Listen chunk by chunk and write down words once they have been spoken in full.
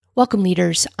Welcome,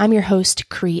 leaders. I'm your host,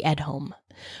 Cree Edholm.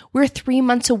 We're 3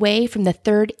 months away from the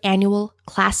 3rd annual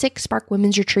Classic Spark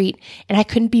Women's Retreat, and I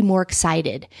couldn't be more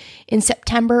excited. In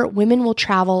September, women will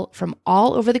travel from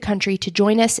all over the country to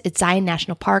join us at Zion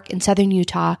National Park in southern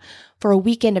Utah for a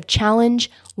weekend of challenge,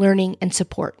 learning, and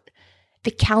support.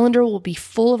 The calendar will be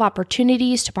full of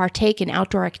opportunities to partake in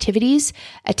outdoor activities,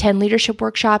 attend leadership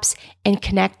workshops, and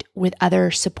connect with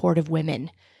other supportive women.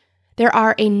 There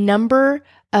are a number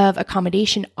of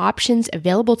accommodation options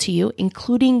available to you,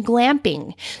 including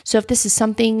glamping. So if this is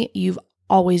something you've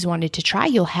always wanted to try,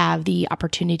 you'll have the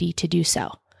opportunity to do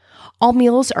so. All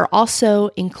meals are also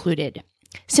included.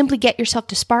 Simply get yourself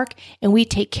to Spark and we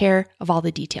take care of all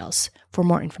the details. For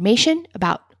more information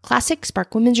about Classic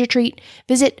Spark Women's Retreat,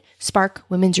 visit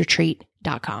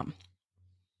sparkwomensretreat.com.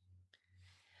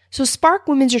 So Spark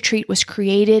Women's Retreat was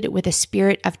created with a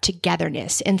spirit of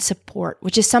togetherness and support,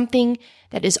 which is something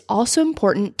that is also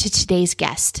important to today's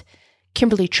guest.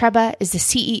 Kimberly Trueba is the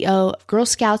CEO of Girl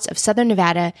Scouts of Southern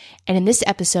Nevada, and in this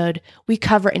episode, we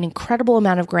cover an incredible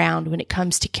amount of ground when it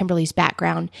comes to Kimberly's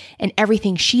background and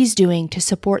everything she's doing to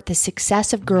support the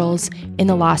success of girls in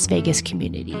the Las Vegas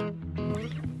community.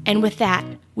 And with that,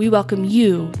 we welcome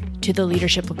you to the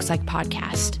Leadership Looks Like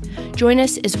podcast. Join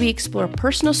us as we explore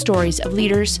personal stories of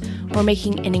leaders who are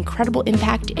making an incredible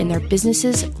impact in their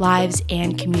businesses, lives,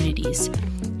 and communities.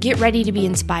 Get ready to be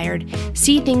inspired,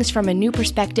 see things from a new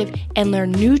perspective, and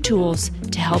learn new tools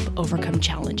to help overcome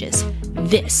challenges.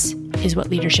 This is what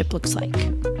leadership looks like.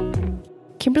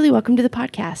 Kimberly, welcome to the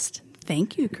podcast.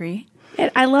 Thank you, Cree. And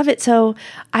I love it. So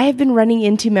I have been running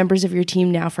into members of your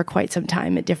team now for quite some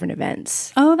time at different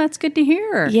events. Oh, that's good to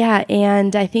hear. Yeah.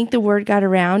 And I think the word got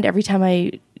around every time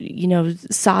I,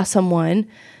 saw someone,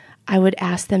 I would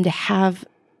ask them to have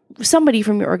somebody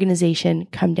from your organization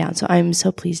come down. So I'm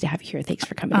so pleased to have you here. Thanks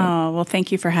for coming in. Oh, well,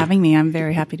 thank you for having me. I'm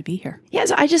very happy to be here. Yeah.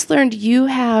 So I just learned you're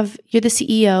the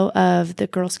CEO of the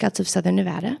Girl Scouts of Southern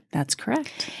Nevada. That's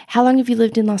correct. How long have you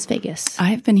lived in Las Vegas? I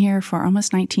have been here for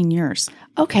almost 19 years.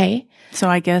 Okay. So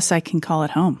I guess I can call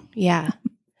it home. Yeah.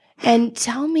 And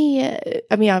tell me,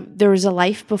 there was a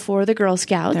life before the Girl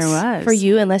Scouts. There was. For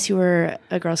you, unless you were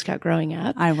a Girl Scout growing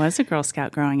up. I was a Girl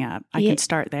Scout growing up. I can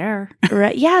start there.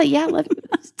 Right. Yeah.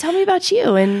 Tell me about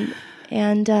you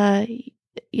and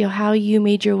how you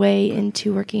made your way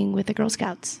into working with the Girl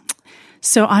Scouts.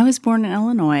 So I was born in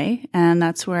Illinois, and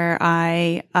that's where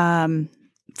I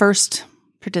first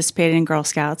participated in Girl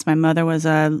Scouts. My mother was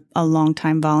a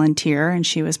longtime volunteer, and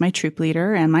she was my troop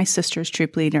leader and my sister's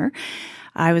troop leader.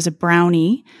 I was a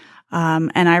brownie,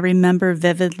 and I remember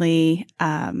vividly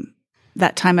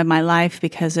that time of my life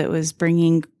because it was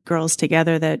bringing girls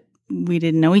together that we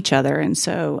didn't know each other. And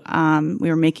so we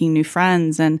were making new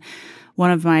friends. And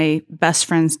one of my best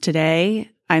friends today,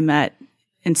 I met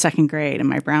in 2nd grade in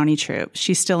my brownie troop.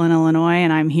 She's still in Illinois,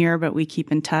 and I'm here, but we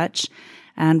keep in touch.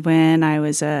 And when I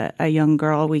was a young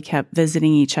girl, we kept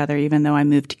visiting each other, even though I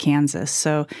moved to Kansas.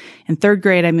 So in 3rd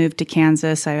grade, I moved to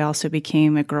Kansas. I also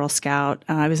became a Girl Scout.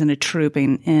 I was in a troop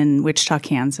in Wichita,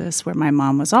 Kansas, where my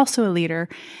mom was also a leader.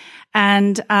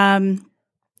 And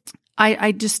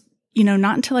I just,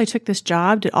 not until I took this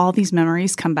job did all these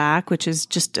memories come back, which is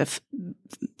just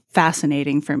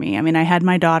fascinating for me. I mean, I had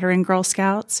my daughter in Girl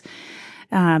Scouts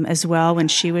as well when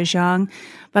she was young.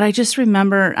 But I just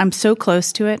remember, I'm so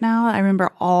close to it now. I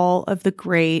remember all of the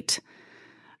great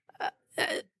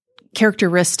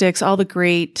characteristics, all the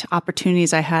great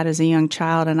opportunities I had as a young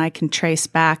child, and I can trace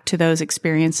back to those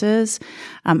experiences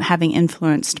having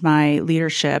influenced my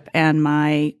leadership and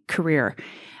my career.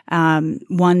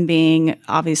 One being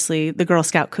obviously the Girl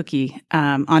Scout cookie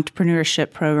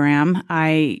entrepreneurship program.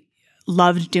 I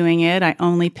loved doing it. I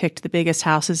only picked the biggest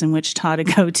houses in Wichita to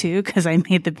go to because I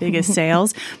made the biggest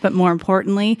sales. But more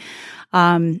importantly,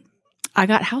 I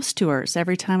got house tours.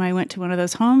 Every time I went to one of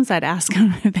those homes, I'd ask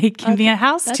them if they'd give me a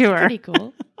house tour. That's pretty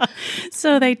cool.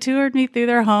 So they toured me through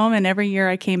their home, and every year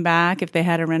I came back. If they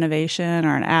had a renovation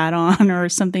or an add-on or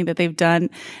something that they've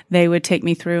done, they would take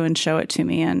me through and show it to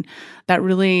me. And that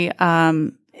really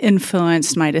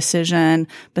influenced my decision,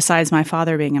 besides my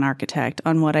father being an architect,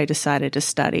 on what I decided to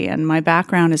study. And my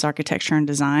background is architecture and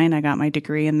design. I got my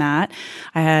degree in that.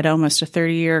 I had almost a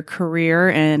 30-year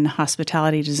career in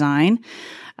hospitality design.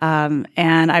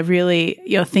 And I really,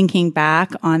 thinking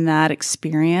back on that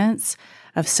experience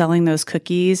of selling those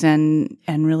cookies and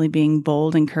really being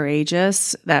bold and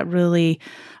courageous, that really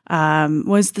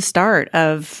was the start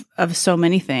of so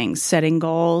many things, setting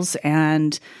goals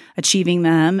and achieving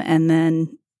them, and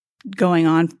then going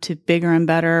on to bigger and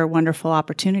better, wonderful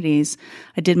opportunities.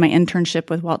 I did my internship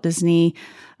with Walt Disney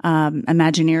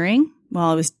Imagineering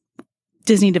while I was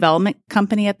Disney development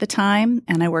company at the time,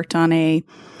 and I worked on a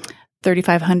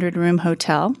 3,500 room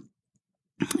hotel.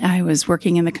 I was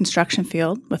working in the construction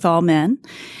field with all men,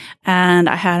 and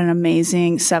I had an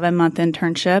amazing 7-month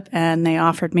internship, and they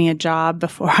offered me a job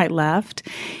before I left,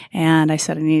 and I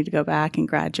said I needed to go back and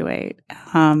graduate.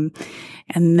 And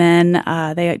then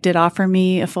they did offer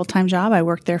me a full-time job. I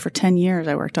worked there for 10 years.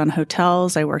 I worked on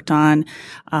hotels. I worked on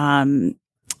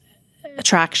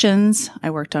attractions.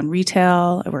 I worked on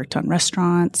retail. I worked on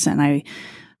restaurants, and I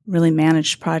really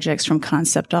managed projects from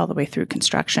concept all the way through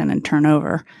construction and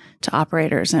turnover to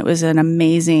operators. And it was an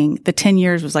amazing, the 10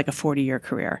 years was like a 40-year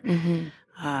career.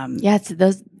 Mm-hmm.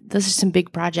 Those are some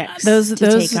big projects.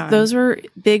 Those were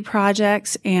big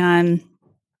projects. And,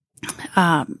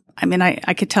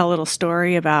 I could tell a little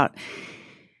story about,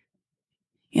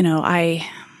 I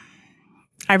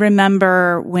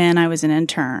remember when I was an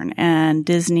intern and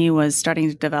Disney was starting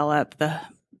to develop the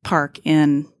park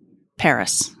in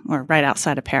Paris, or right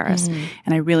outside of Paris. Mm-hmm.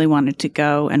 And I really wanted to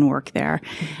go and work there.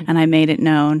 Mm-hmm. And I made it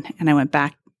known, and I went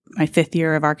back my 5th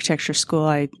year of architecture school.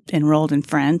 I enrolled in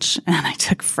French, and I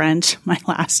took French my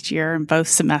last year in both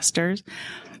semesters.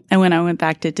 And when I went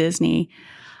back to Disney,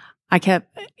 I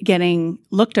kept getting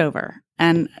looked over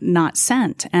and not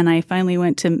sent. And I finally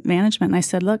went to management and I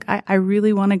said, look, I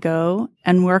really want to go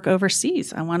and work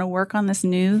overseas. I want to work on this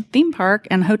new theme park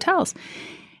and hotels.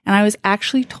 And I was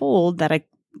actually told that I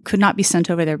could not be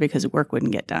sent over there because work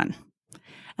wouldn't get done.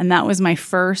 And that was my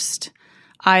first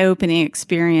eye-opening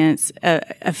experience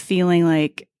of feeling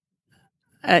like,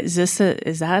 is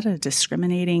that a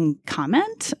discriminating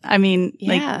comment? I mean,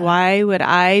 like, why would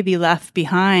I be left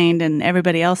behind and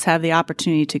everybody else have the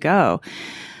opportunity to go?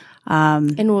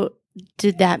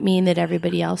 Did that mean that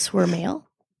everybody else were male?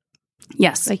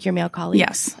 Yes. Like your male colleagues?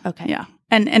 Yes. Okay. Yeah.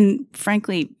 And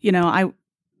frankly, I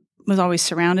was always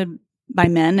surrounded by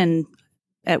men and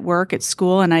at work, at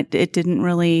school, and it didn't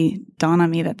really dawn on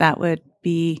me that would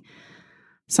be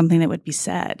something that would be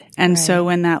said. And so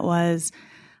when that was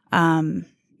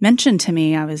mentioned to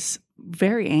me, I was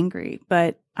very angry.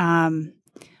 But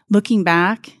looking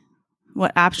back,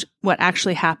 what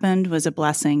actually happened was a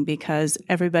blessing, because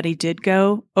everybody did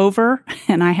go over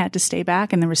and I had to stay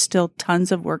back, and there was still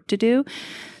tons of work to do.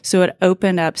 So it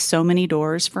opened up so many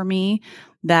doors for me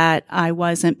that I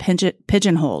wasn't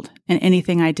pigeonholed in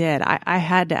anything I did. I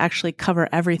had to actually cover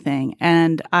everything.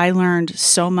 And I learned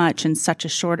so much in such a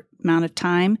short amount of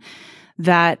time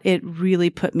that it really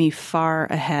put me far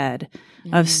ahead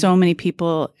of so many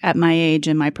people at my age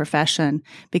in my profession,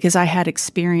 because I had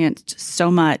experienced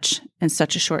so much in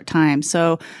such a short time.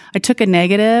 So I took a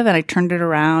negative and I turned it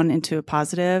around into a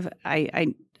positive.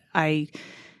 And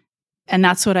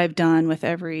that's what I've done with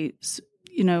every,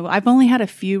 I've only had a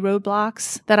few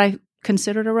roadblocks that I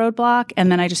considered a roadblock.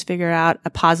 And then I just figured out a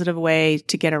positive way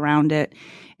to get around it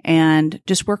and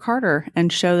just work harder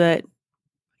and show that,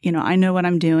 I know what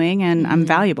I'm doing and I'm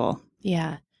valuable.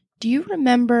 Yeah. Do you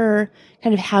remember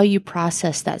kind of how you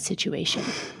processed that situation?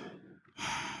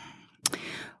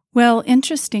 Well,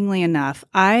 interestingly enough,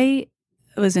 I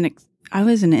was an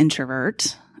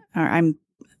introvert, or I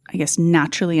guess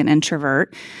naturally an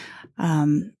introvert.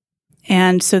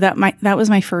 And so that was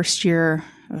my first year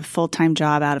of a full-time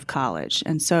job out of college.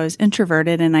 And so I was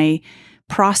introverted and I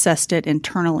processed it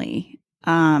internally.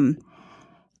 I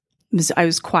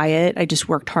was quiet. I just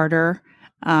worked harder.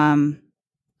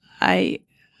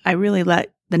 I really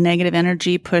let the negative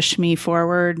energy push me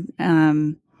forward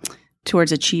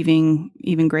towards achieving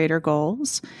even greater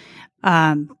goals.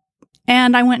 And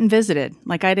I went and visited.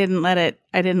 Like I didn't let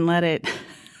it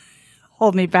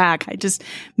hold me back. I just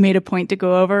made a point to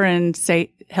go over and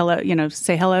say hello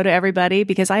to everybody,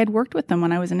 because I had worked with them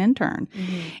when I was an intern.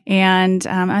 Mm-hmm. And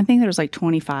I think there was like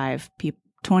 25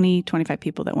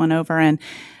 people that went over, and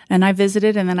I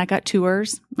visited, and then I got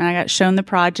tours and I got shown the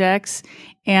projects,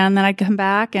 and then I'd come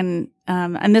back and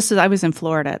I was in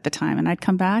Florida at the time, and I'd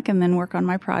come back and then work on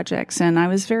my projects. And I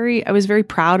was very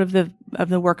proud of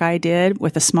the work I did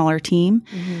with a smaller team.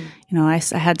 Mm-hmm. I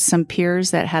had some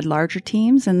peers that had larger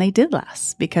teams and they did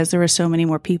less because there were so many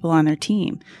more people on their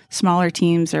team. Smaller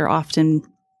teams are often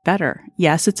better.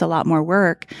 Yes, it's a lot more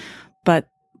work, but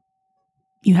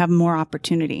you have more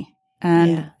opportunity.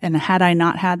 And had I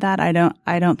not had that, I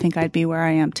don't think I'd be where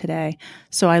I am today.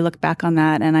 So I look back on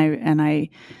that and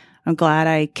I'm glad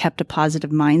I kept a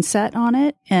positive mindset on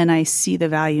it, and I see the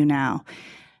value now.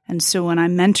 And so when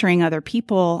I'm mentoring other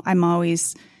people, I'm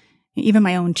always, even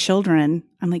my own children,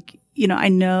 I'm like, I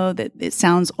know that it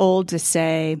sounds old to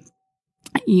say,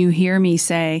 you hear me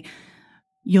say,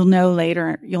 you'll know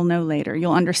later,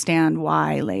 you'll understand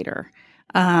why later.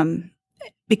 And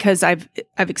because I've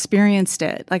experienced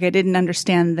it. Like I didn't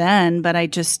understand then, but I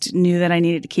just knew that I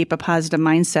needed to keep a positive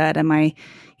mindset.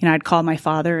 And I'd call my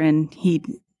father and he'd,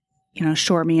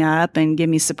 shore me up and give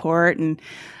me support. And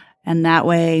that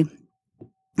way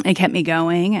it kept me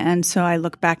going. And so I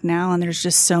look back now and there's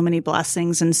just so many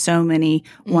blessings and so many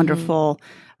wonderful,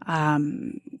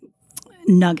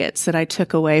 nuggets that I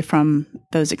took away from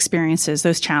those experiences,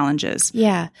 those challenges.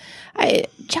 Yeah.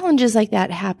 Challenges like that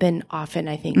happen often,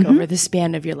 I think, over the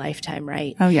span of your lifetime,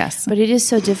 right? Oh, yes. But it is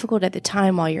so difficult at the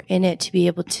time while you're in it to be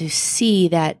able to see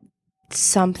that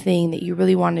something that you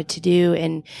really wanted to do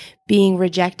and being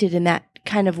rejected in that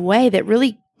kind of way that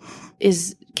really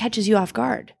catches you off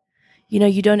guard.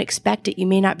 You don't expect it. You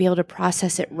may not be able to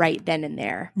process it right then and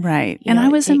there. Right. And I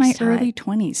was in my early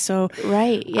 20s. So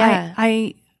right. Yeah.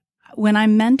 When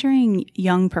I'm mentoring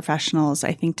young professionals,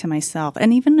 I think to myself,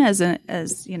 and even as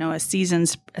a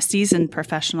seasoned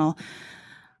professional,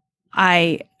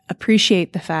 I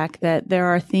appreciate the fact that there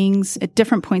are things at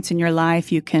different points in your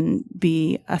life you can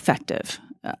be effective.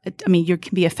 You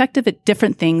can be effective at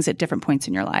different things at different points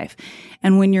in your life.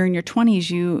 And when you're in your 20s,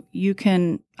 you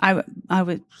can. I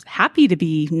was happy to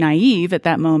be naive at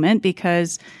that moment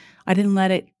because I didn't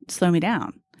let it slow me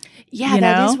down. Yeah,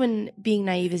 that is when being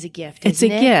naive is a gift. It's a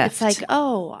gift. It's like,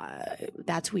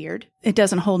 that's weird. It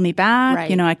doesn't hold me back.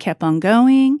 Right. I kept on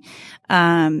going.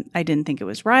 I didn't think it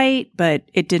was right, but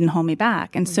it didn't hold me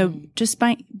back. And so just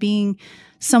by being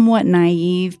somewhat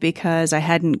naive because I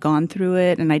hadn't gone through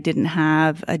it and I didn't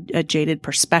have a jaded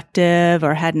perspective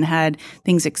or hadn't had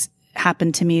things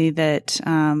happen to me that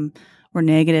were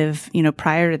negative,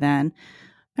 prior to then,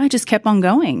 I just kept on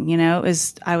going.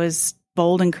 I was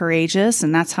bold and courageous,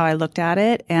 and that's how I looked at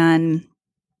it. And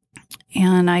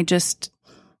I just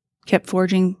kept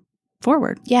forging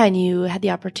forward. Yeah, and you had the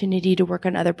opportunity to work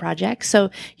on other projects. So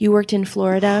you worked in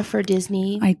Florida for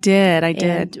Disney. I did.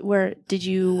 And where did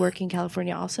you work in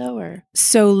California also, or?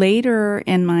 So later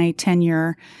in my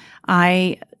tenure,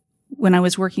 when I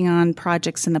was working on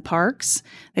projects in the parks,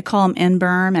 they call them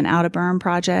in-berm and out-of-berm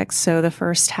projects. So the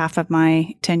first half of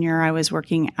my tenure, I was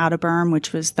working out-of-berm,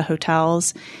 which was the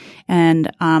hotels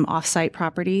and off-site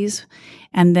properties.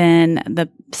 And then the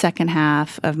second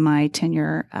half of my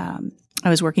tenure, I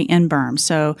was working in-berm.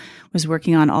 So I was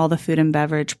working on all the food and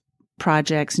beverage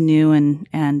projects, new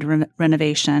and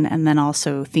renovation, and then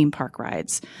also theme park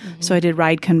rides. So I did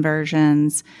ride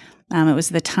conversions. It was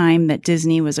the time that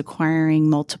Disney was acquiring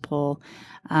multiple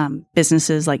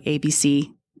businesses like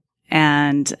ABC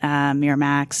and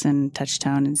Miramax and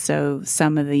Touchstone. And so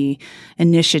some of the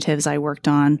initiatives I worked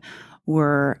on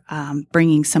were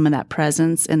bringing some of that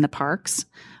presence in the parks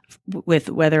with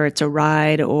whether it's a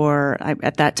ride or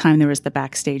at that time there was the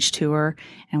backstage tour,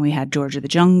 and we had George of the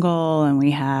Jungle and we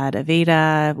had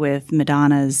Aveda with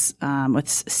Madonna's with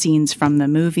scenes from the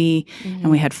movie,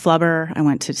 and we had Flubber. I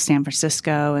went to San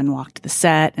Francisco and walked the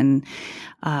set and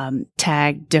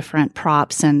tagged different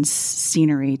props and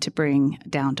scenery to bring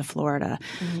down to Florida.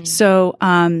 So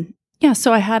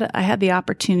so I had the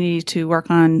opportunity to work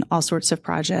on all sorts of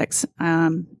projects,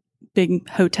 big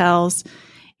hotels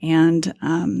and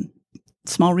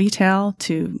small retail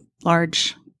to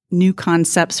large new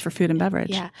concepts for food and beverage.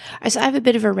 Yeah. So I have a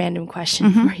bit of a random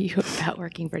question for you about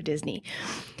working for Disney.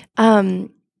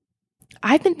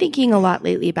 I've been thinking a lot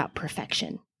lately about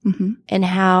perfection and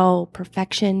how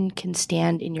perfection can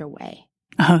stand in your way.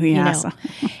 Oh, yes.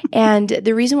 And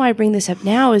the reason why I bring this up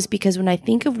now is because when I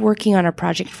think of working on a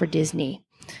project for Disney,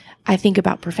 I think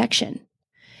about perfection.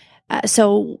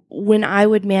 So when I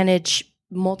would manage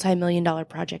multi-million-dollar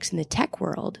projects in the tech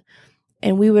world,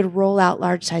 and we would roll out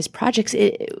large-size projects,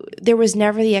 there was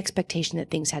never the expectation that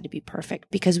things had to be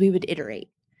perfect because we would iterate.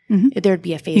 There'd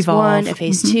be a phase one, a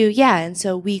phase two. Yeah. And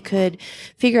so we could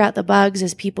figure out the bugs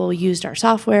as people used our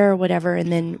software or whatever,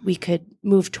 and then we could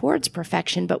move towards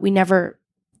perfection. But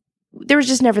there was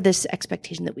just never this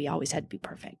expectation that we always had to be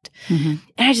perfect. And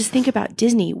I just think about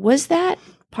Disney. Was that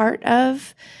part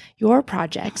of your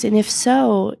projects? And if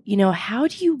so, how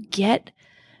do you get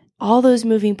all those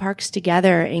moving parts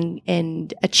together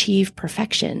and achieve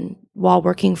perfection while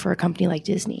working for a company like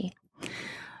Disney?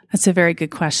 That's a very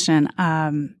good question.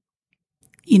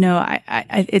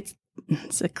 It's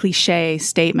a cliche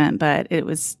statement, but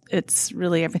it's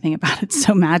really everything about it's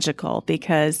so magical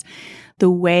because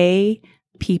the way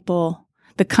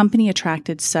the company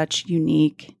attracted such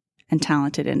unique and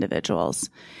talented individuals,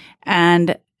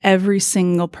 and every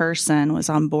single person was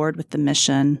on board with the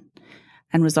mission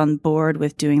and was on board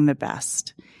with doing the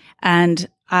best. And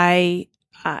I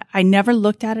never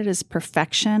looked at it as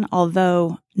perfection,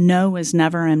 although no was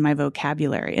never in my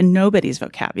vocabulary and nobody's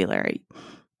vocabulary.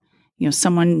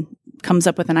 someone comes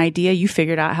up with an idea, you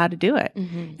figured out how to do it.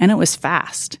 Mm-hmm. And it was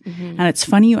fast. Mm-hmm. And it's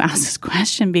funny you ask this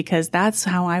question because that's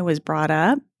how I was brought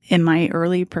up in my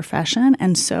early profession.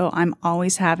 And so I'm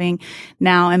always having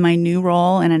now in my new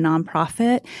role in a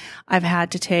nonprofit, I've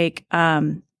had to take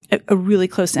a really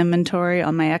close inventory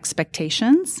on my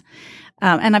expectations.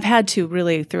 And I've had to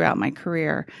really throughout my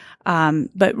career,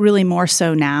 but really more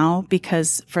so now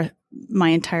because for my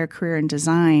entire career in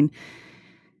design,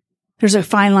 there's a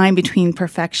fine line between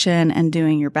perfection and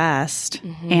doing your best.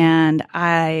 Mm-hmm. And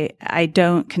I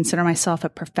don't consider myself a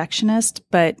perfectionist,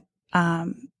 but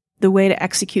the way to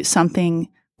execute something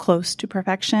close to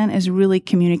perfection is really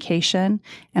communication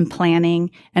and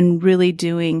planning and really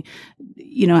doing,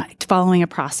 following a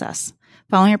process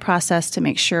to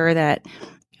make sure that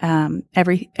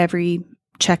every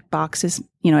check box is,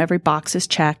 every box is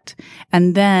checked.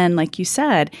 And then, like you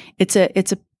said, it's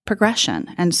a progression.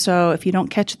 And so if you don't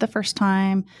catch it the first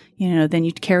time, then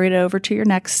you carry it over to your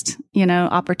next,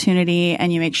 opportunity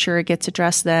and you make sure it gets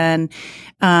addressed then.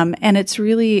 And it's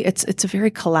really, it's a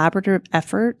very collaborative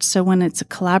effort. So when it's a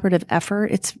collaborative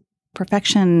effort,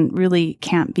 perfection really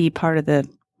can't be part of the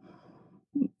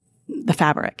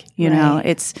fabric,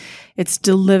 Right. It's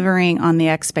delivering on the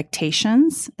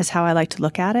expectations is how I like to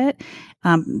look at it.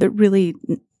 But really,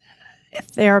 a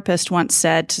therapist once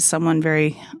said to someone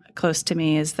very close to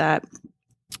me is that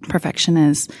perfection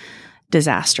is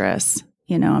disastrous,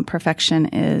 and perfection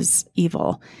is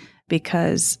evil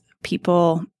because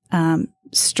people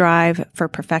strive for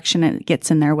perfection and it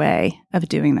gets in their way of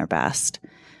doing their best.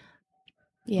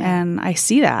 Yeah. And I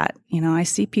see that, I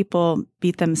see people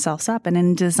beat themselves up. And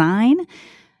in design,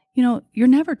 you're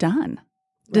never done.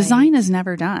 Design is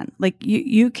never done. Like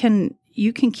you can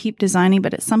keep designing,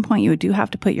 but at some point you do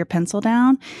have to put your pencil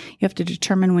down. You have to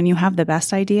determine when you have the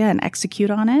best idea and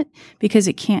execute on it because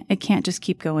it can't just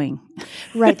keep going.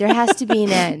 Right. There has to be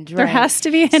an end. Right? There has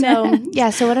to be an end.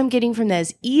 Yeah. So what I'm getting from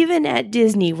this, even at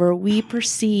Disney, where we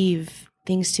perceive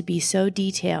things to be so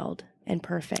detailed and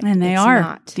perfect, and they it's are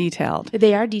not. detailed.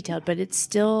 They are detailed, but it's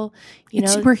still,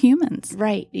 we're humans.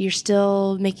 Right. You're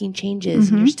still making changes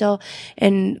and you're still,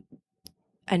 and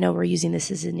I know we're using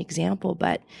this as an example,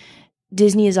 but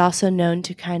Disney is also known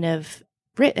to kind of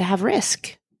have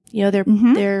risk.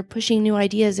 They're pushing new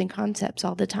ideas and concepts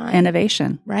all the time.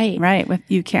 Innovation. Right. Right.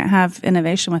 You can't have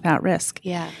innovation without risk.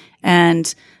 Yeah.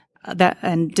 And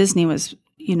Disney was,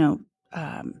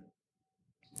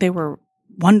 they were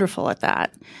wonderful at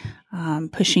that,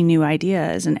 pushing new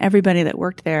ideas, and everybody that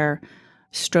worked there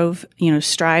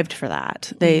strived for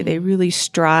that. They really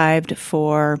strived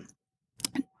for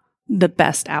the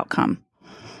best outcome.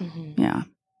 Mm-hmm. Yeah.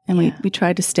 And we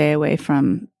tried to stay away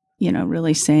from,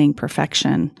 really saying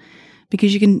perfection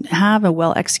because you can have a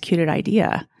well executed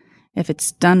idea if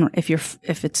it's done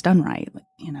right,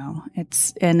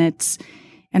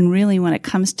 and really when it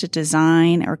comes to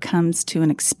design or comes to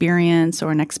an experience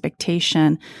or an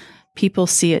expectation, people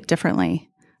see it differently.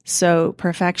 So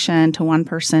perfection to one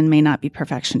person may not be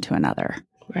perfection to another.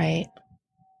 Right.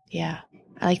 Yeah.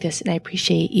 I like this, and I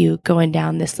appreciate you going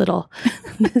down this little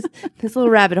this little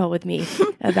rabbit hole with me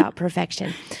about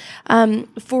perfection.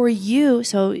 For you,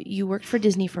 so you worked for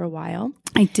Disney for a while.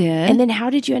 I did. And then how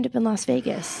did you end up in Las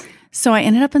Vegas? So I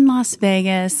ended up in Las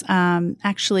Vegas.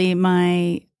 Actually,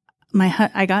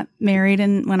 I got married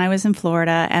when I was in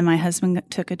Florida, and my husband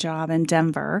took a job in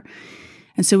Denver.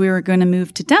 And so we were going to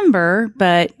move to Denver,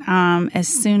 but as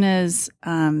soon as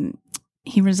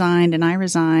he resigned and I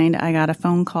resigned, I got a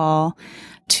phone call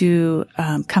to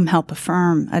come help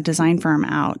a design firm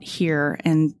out here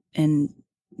and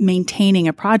maintaining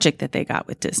a project that they got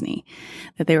with Disney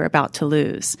that they were about to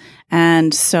lose.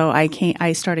 And so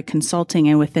I started consulting,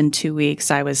 and within 2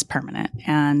 weeks I was permanent.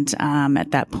 And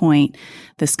at that point,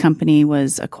 this company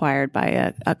was acquired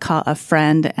by a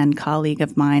friend and colleague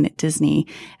of mine at Disney,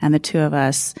 and the two of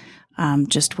us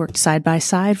just worked side by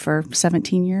side for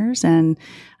 17 years and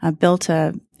built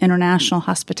a international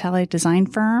hospitality design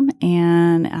firm,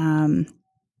 and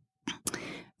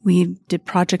we did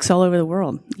projects all over the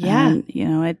world. Yeah.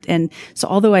 And, and so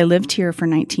although I lived here for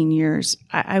 19 years,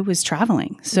 I was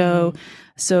traveling. So,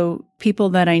 so people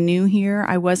that I knew here,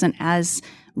 I wasn't as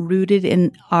rooted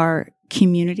in our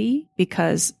community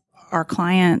because our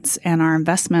clients and our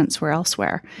investments were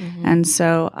elsewhere. Mm-hmm. And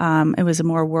so, it was a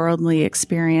more worldly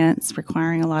experience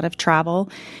requiring a lot of travel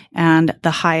and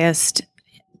the highest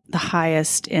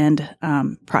end,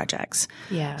 projects.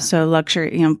 Yeah. So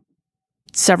luxury,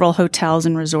 several hotels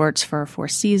and resorts for Four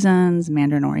Seasons,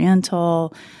 Mandarin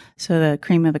Oriental, so the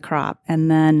cream of the crop.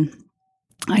 And then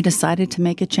I decided to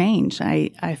make a change.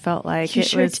 I felt like You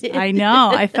sure did. I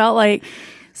know. I felt like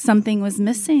something was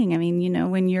missing. I mean,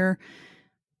 when you're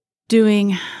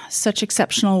doing such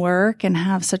exceptional work and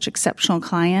have such exceptional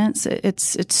clients,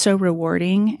 it's so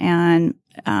rewarding. And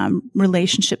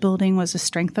relationship building was a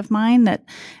strength of mine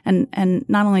and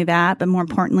not only that, but more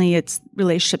importantly,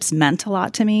 relationships meant a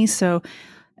lot to me. So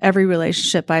every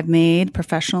relationship I've made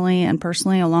professionally and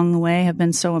personally along the way have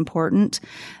been so important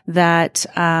that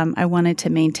I wanted to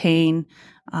maintain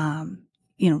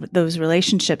those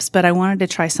relationships, but I wanted to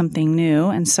try something new.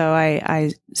 And so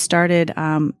I started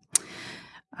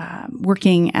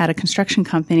working at a construction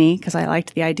company because I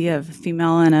liked the idea of a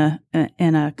female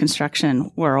in a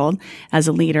construction world as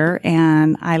a leader.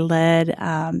 And I led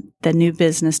the new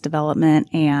business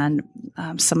development and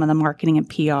some of the marketing and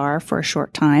PR for a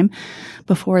short time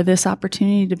before this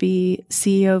opportunity to be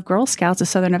CEO of Girl Scouts of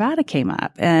Southern Nevada came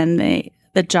up. And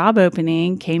the job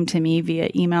opening came to me via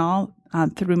email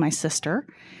through my sister.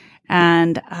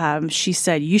 And she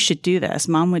said, "You should do this.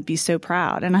 Mom would be so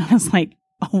proud." And I was like,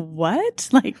 "Oh, what?"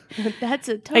 Like, that's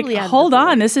a totally hold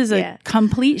on. This is a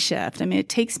complete shift. I mean, it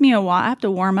takes me a while. I have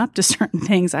to warm up to certain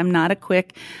things. I'm not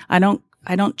I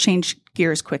don't change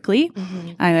gears quickly.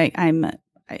 Mm-hmm.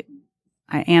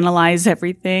 I analyze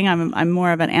everything. I'm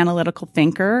more of an analytical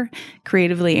thinker,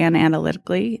 creatively and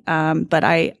analytically. But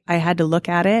I had to look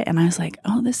at it and I was like,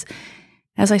 oh,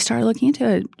 as I started looking into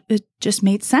it, it just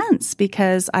made sense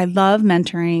because I love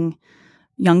mentoring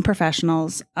young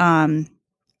professionals. I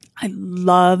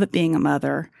love being a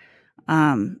mother.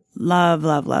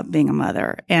 Love being a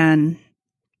mother. And,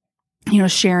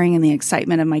 sharing in the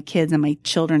excitement of my kids and my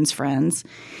children's friends.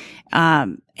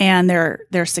 And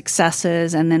their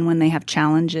successes. And then when they have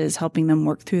challenges, helping them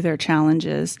work through their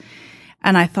challenges.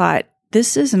 And I thought,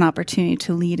 this is an opportunity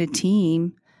to lead a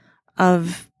team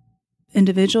of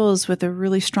individuals with a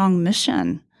really strong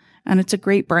mission. And it's a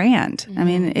great brand.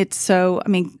 Mm-hmm. I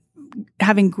mean,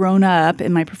 having grown up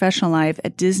in my professional life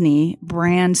at Disney,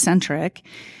 brand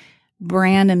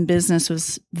and business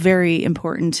was very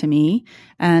important to me,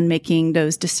 and making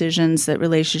those decisions that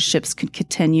relationships could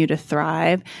continue to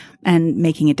thrive and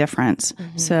making a difference.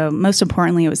 Mm-hmm. So most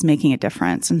importantly, it was making a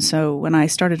difference. And so when I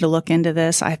started to look into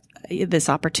this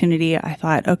opportunity, I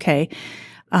thought, okay,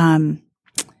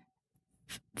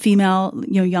 female,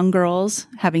 young girls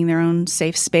having their own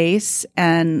safe space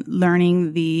and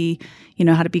learning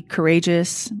how to be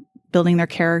courageous, building their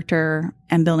character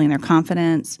and building their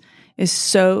confidence is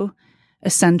so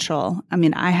essential. I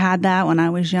mean, I had that when I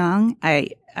was young.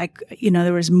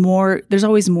 There's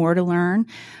always more to learn,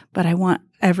 but I want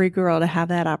every girl to have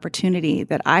that opportunity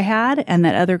that I had and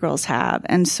that other girls have.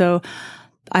 And so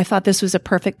I thought this was a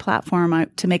perfect platform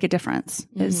to make a difference,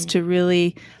 mm-hmm. is to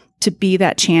be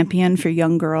that champion for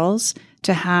young girls,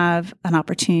 to have an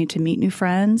opportunity to meet new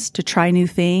friends, to try new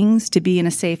things, to be in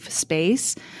a safe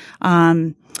space,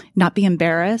 not be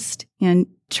embarrassed, and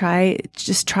try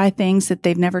things that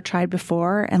they've never tried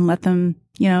before and let them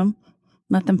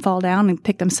fall down and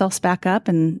pick themselves back up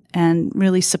and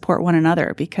really support one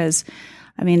another. Because,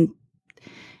 I mean,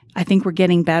 I think we're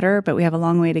getting better, but we have a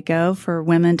long way to go for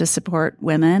women to support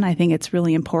women. I think it's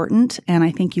really important. And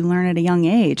I think you learn at a young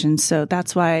age. And so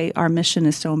that's why our mission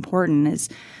is so important, is,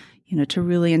 to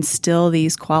really instill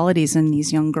these qualities in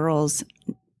these young girls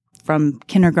from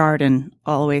kindergarten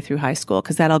all the way through high school,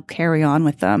 because that'll carry on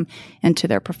with them into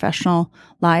their professional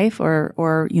life or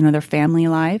their family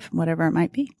life, whatever it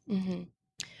might be. Mm-hmm.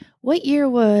 What year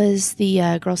was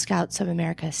the Girl Scouts of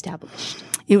America established?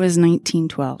 It was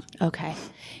 1912. Okay.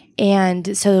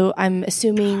 And so I'm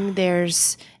assuming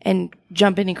and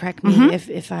jump in and correct me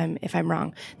mm-hmm. if I'm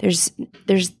wrong. There's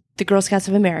the Girl Scouts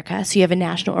of America. So you have a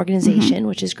national organization, mm-hmm.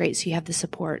 which is great. So you have the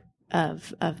support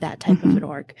of that type mm-hmm. of an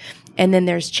org. And then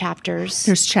there's chapters.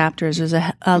 There's chapters. There's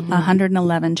mm-hmm.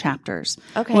 111 chapters.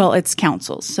 Okay. Well, it's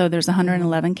councils. So there's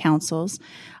 111 mm-hmm. councils.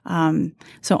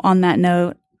 So on that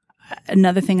note,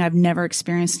 another thing I've never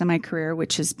experienced in my career,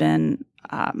 which has been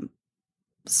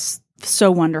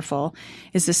so wonderful,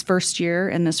 is this first year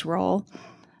in this role.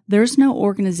 There's no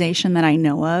organization that I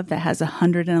know of that has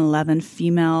 111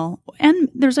 female, and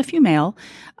there's a few male,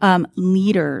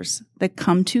 leaders that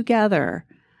come together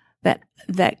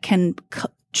that can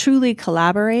truly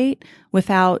collaborate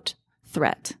without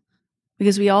threat.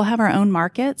 Because we all have our own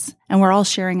markets and we're all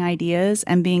sharing ideas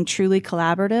and being truly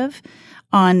collaborative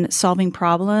on solving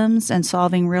problems and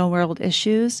solving real world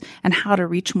issues and how to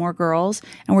reach more girls.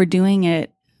 And we're doing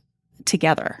it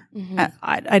together. Mm-hmm.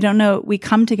 I don't know. We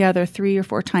come together 3 or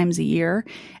 4 times a year,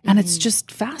 and mm-hmm. it's just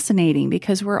fascinating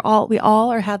because we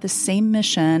all have the same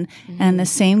mission mm-hmm. and the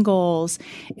same goals,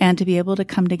 and to be able to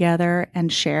come together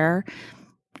and share.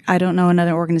 I don't know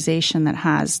another organization that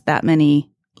has that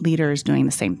many leaders doing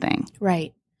the same thing.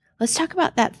 Right. Let's talk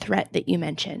about that threat that you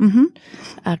mentioned,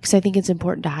 because I think it's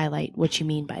important to highlight what you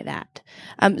mean by that.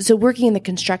 So working in the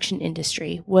construction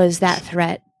industry, was that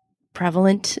threat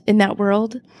prevalent in that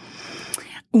world?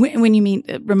 When you mean,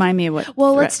 remind me of what?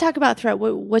 Well, threat? let's talk about threat.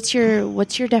 What's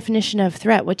your definition of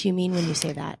threat? What do you mean when you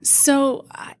say that? So,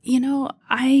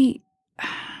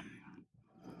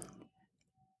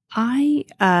 I'm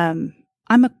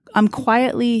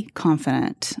quietly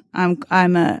confident.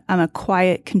 I'm a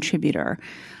quiet contributor.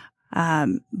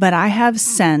 But I have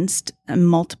sensed on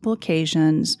multiple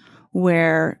occasions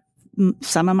where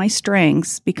some of my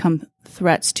strengths become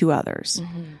threats to others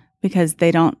because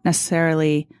they don't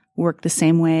necessarily work the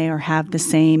same way or have the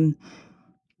same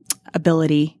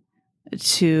ability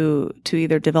to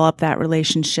either develop that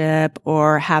relationship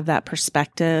or have that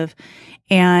perspective.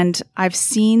 And I've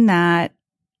seen that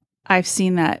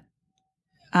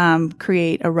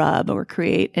create a rub or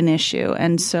create an issue.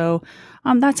 And so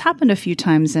that's happened a few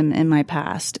times in my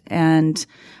past. And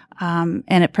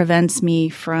it prevents me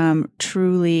from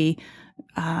truly,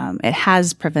 it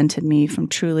has prevented me from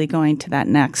truly going to that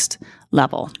next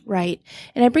level. Right.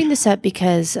 And I bring this up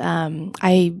because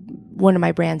one of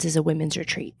my brands is a women's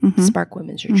retreat, Spark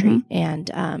Women's Retreat. And,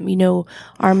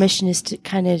 our mission is to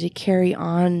carry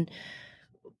on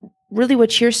really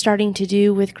what you're starting to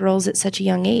do with girls at such a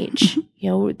young age.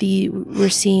 We're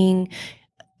seeing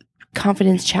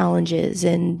confidence challenges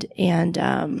and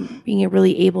being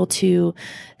really able to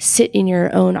sit in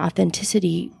your own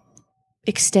authenticity,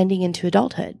 extending into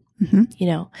adulthood,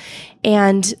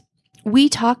 and we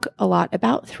talk a lot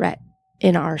about threat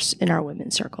in our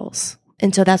women's circles.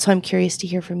 And so that's why I'm curious to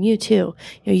hear from you too.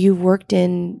 You've worked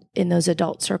in those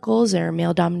adult circles or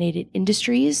male dominated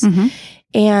industries.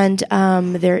 And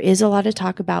there is a lot of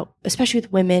talk about, especially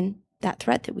with women, that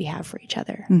threat that we have for each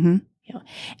other. And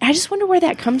I just wonder where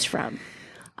that comes from.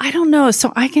 I don't know.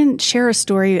 So I can share a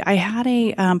story. I had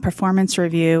a performance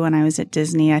review when I was at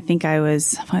Disney. I think I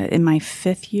was in my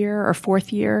fourth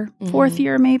year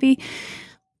maybe,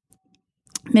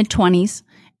 mid-20s.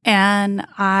 And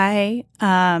I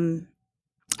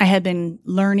had been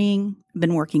learning,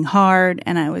 been working hard,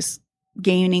 and I was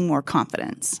gaining more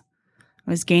confidence.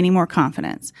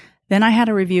 Then I had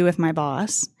a review with my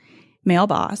boss, male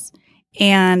boss,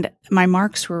 and my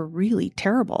marks were really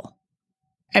terrible.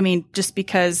 I mean, just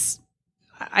because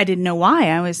I didn't know why.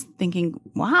 I was thinking,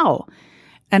 wow.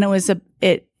 And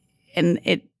it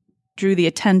drew the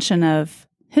attention of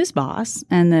his boss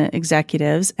and the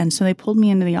executives. And so they pulled me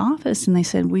into the office and they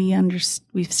said,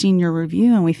 we've seen your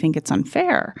review and we think it's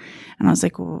unfair. And I was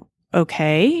like, well,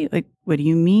 okay, like, what do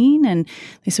you mean? And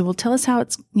they said, well, tell us how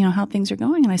how things are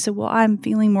going. And I said, well, I'm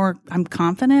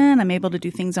confident. I'm able to do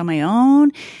things on my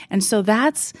own. And so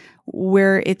that's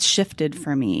where it's shifted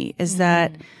for me, is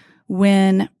that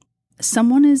when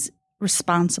someone is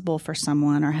responsible for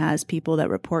someone or has people that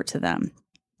report to them,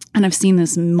 and I've seen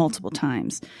this multiple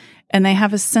times, and they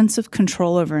have a sense of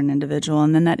control over an individual,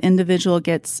 and then that individual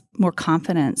gets more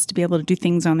confidence to be able to do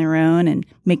things on their own and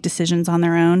make decisions on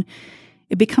their own,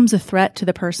 it becomes a threat to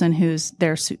the person who's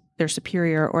their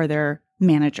superior or their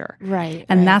manager. Right.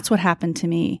 And that's what happened to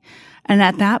me. And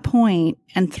at that point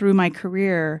and through my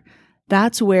career,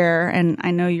 that's where, and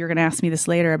I know you're going to ask me this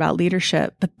later about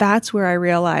leadership, but that's where I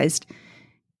realized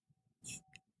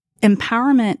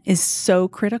empowerment is so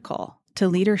critical to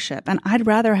leadership. And I'd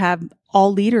rather have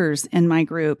all leaders in my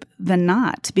group than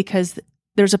not, because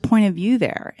there's a point of view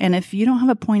there. And if you don't have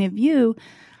a point of view,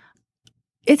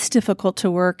 it's difficult to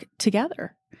work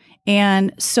together.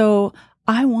 And so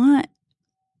I want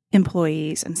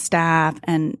employees and staff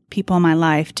and people in my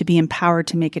life to be empowered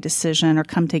to make a decision or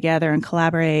come together and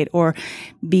collaborate or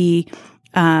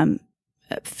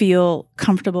feel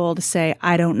comfortable to say,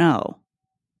 I don't know,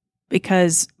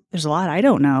 because there's a lot I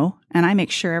don't know. And I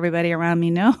make sure everybody around me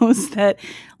knows that,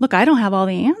 look, I don't have all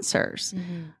the answers.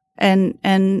 And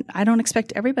I don't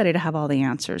expect everybody to have all the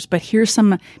answers, but here's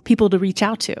some people to reach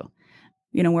out to,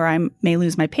 where I may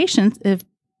lose my patience if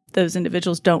those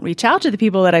individuals don't reach out to the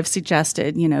people that I've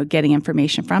suggested, getting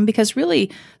information from, because really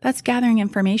that's gathering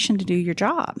information to do your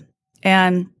job.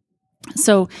 And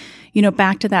so,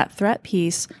 back to that threat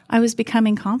piece, I was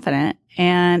becoming confident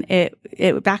and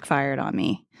it backfired on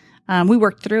me. We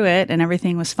worked through it and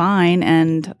everything was fine.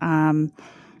 And, and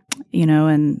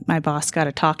my boss got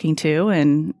a talking to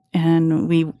and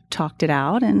we talked it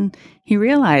out, and he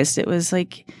realized it was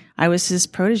like I was his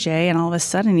protege, and all of a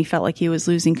sudden he felt like he was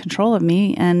losing control of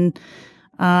me, and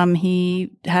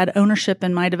he had ownership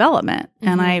in my development.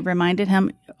 And I reminded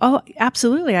him, oh,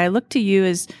 absolutely. I look to you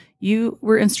as you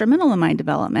were instrumental in my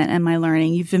development and my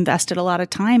learning. You've invested a lot of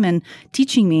time in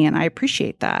teaching me, and I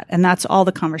appreciate that. And that's all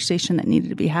the conversation that needed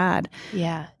to be had.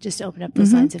 Yeah, just open up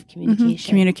those lines of communication.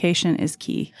 Communication is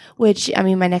key. Which, I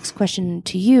mean, my next question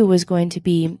to you was going to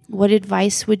be, what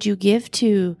advice would you give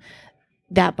to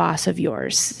that boss of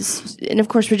yours? And of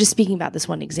course, we're just speaking about this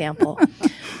one example.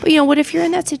 But, what if you're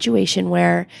in that situation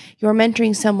where you're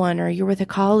mentoring someone or you're with a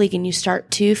colleague and you start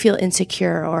to feel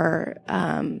insecure, or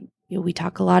we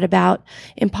talk a lot about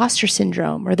imposter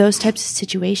syndrome or those types of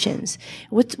situations.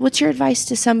 What's your advice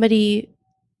to somebody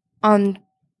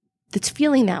that's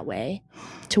feeling that way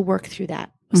to work through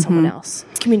that with someone else?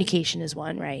 Communication is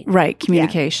one, right? Right,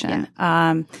 communication.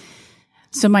 Yeah.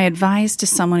 So my advice to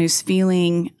someone who's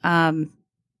feeling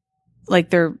like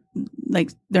they're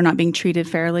not being treated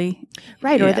fairly,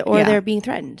 right, or they're being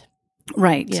threatened,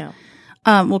 right?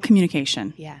 Well,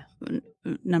 communication,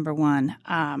 number one.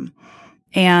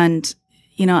 And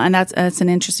that's an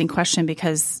interesting question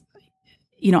because,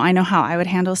 I know how I would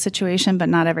handle a situation, but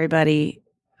not everybody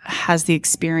has the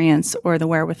experience or the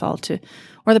wherewithal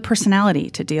or the personality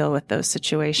to deal with those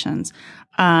situations.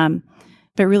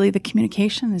 But really the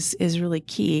communication is really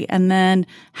key. And then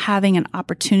having an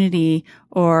opportunity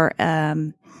or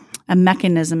a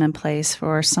mechanism in place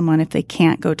for someone, if they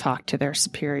can't go talk to their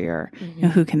superior,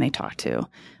 who can they talk to?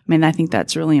 I mean, I think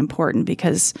that's really important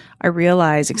because I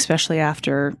realize, especially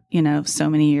after, so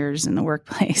many years in the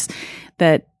workplace,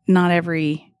 that not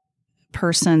every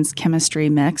person's chemistry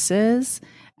mixes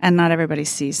and not everybody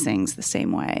sees things the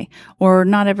same way, or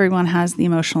not everyone has the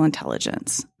emotional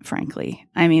intelligence, frankly.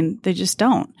 I mean, they just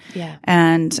don't. Yeah.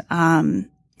 And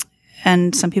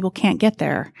some people can't get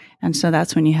there. And so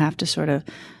that's when you have to sort of,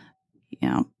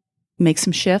 make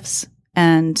some shifts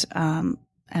and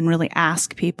really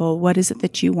ask people, what is it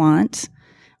that you want?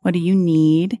 What do you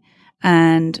need?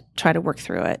 And try to work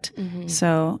through it.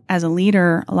 So as a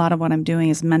leader, a lot of what I'm doing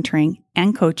is mentoring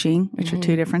and coaching, which are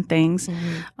two different things.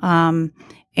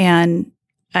 And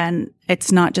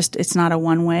it's not a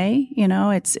one way,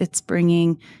 it's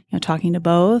bringing, talking to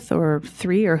both or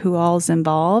three or who all is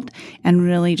involved and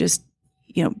really just,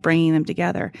 bringing them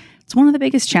together. It's one of the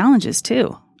biggest challenges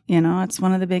too. It's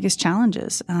one of the biggest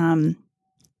challenges.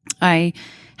 I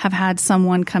have had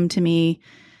someone come to me,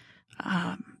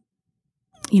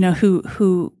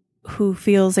 who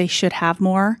feels they should have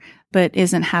more, but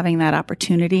isn't having that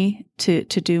opportunity to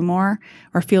do more,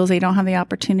 or feels they don't have the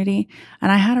opportunity.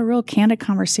 And I had a real candid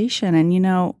conversation.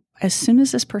 And, as soon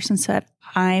as this person said,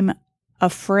 I'm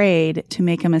afraid to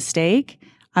make a mistake,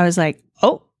 I was like,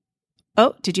 oh,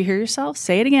 did you hear yourself?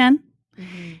 Say it again.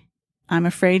 I'm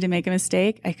afraid to make a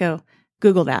mistake. I go,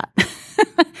 Google that.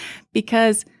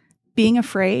 Because being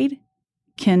afraid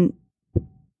can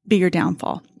be your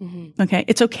downfall. Okay.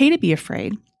 It's okay to be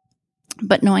afraid,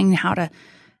 but knowing how to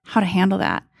handle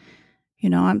that,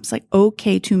 it's like,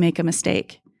 okay to make a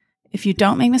mistake. If you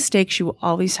don't make mistakes, you will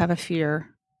always have a fear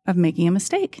of making a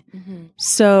mistake.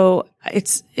 So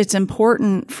it's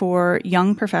important for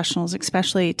young professionals,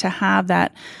 especially, to have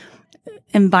that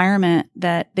environment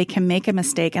that they can make a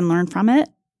mistake and learn from it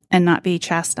and not be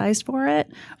chastised for it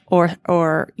or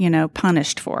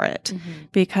punished for it,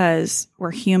 because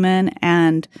we're human.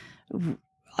 And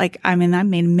I've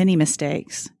made many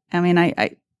mistakes. I mean,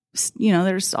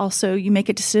 there's also, you make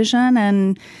a decision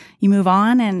and you move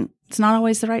on, and it's not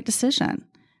always the right decision.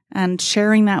 And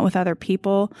sharing that with other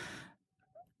people,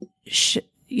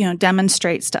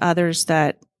 demonstrates to others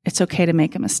that it's okay to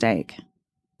make a mistake.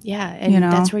 Yeah. And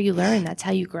that's where you learn. That's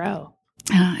how you grow.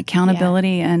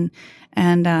 Accountability and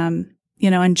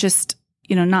just,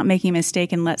 not making a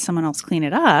mistake and let someone else clean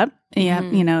it up.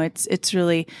 It's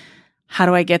really, how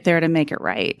do I get there to make it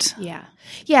right? Yeah.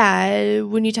 Yeah.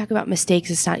 When you talk about mistakes,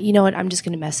 it's not, I'm just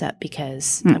going to mess up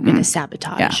because I'm going to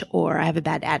sabotage or I have a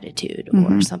bad attitude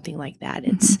or something like that.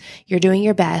 It's, you're doing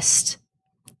your best.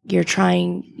 You're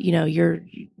trying,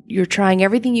 you're trying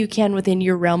everything you can within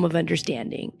your realm of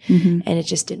understanding, and it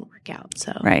just didn't work out.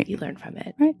 So you learn from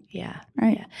it. Right. Yeah.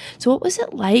 Right. Yeah. So what was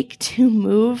it like to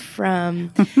move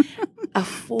from a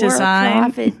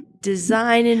for-profit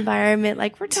design environment,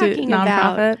 like we're talking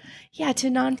about, to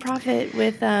nonprofit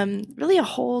with really a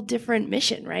whole different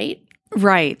mission, right?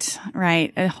 Right.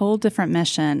 A whole different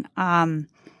mission. Well,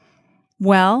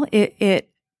 I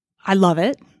love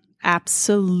it.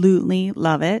 Absolutely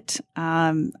love it.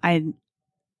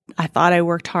 I thought I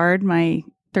worked hard my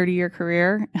 30-year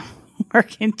career,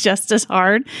 working just as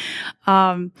hard.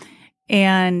 And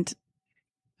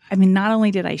I mean, not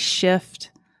only did I shifted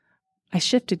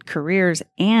careers,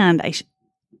 and I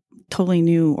totally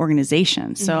new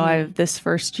organizations. So this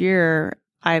first year,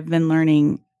 I've been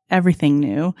learning everything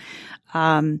new.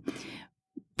 But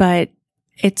but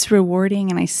it's rewarding,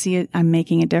 and I see it. I'm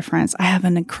making a difference. I have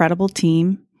an incredible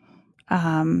team.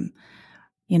 I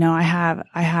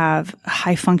have a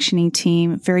high functioning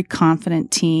team, very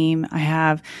confident team. I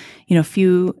have, a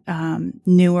few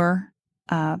newer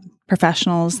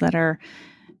professionals that are,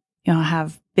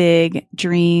 have big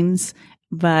dreams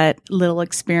but little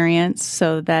experience.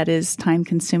 So that is time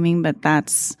consuming, but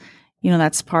that's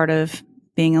part of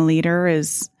being a leader,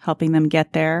 is helping them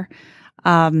get there.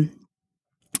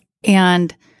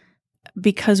 And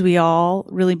because we all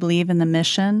really believe in the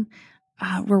mission,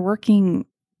 we're working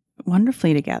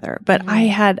wonderfully together. But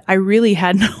I really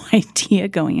had no idea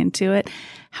going into it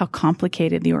how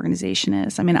complicated the organization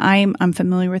is. I mean, I'm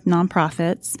familiar with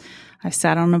nonprofits. I've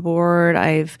sat on a board.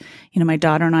 My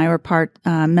daughter and I were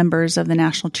members of the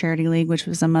National Charity League, which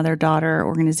was a mother-daughter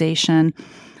organization.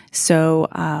 So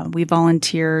we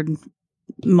volunteered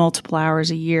multiple hours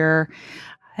a year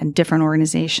in different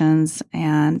organizations,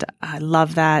 and I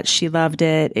love that. She loved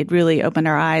it. It really opened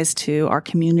our eyes to our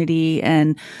community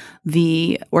and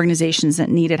the organizations that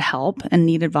needed help and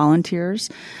needed volunteers.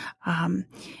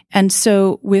 And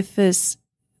so with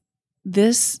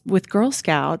with Girl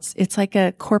Scouts, it's like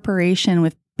a corporation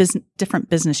with different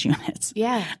business units.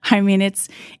 Yeah. I mean,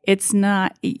 it's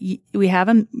not, we have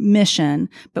a mission,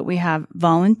 but we have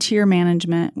volunteer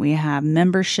management, we have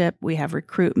membership, we have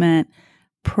recruitment,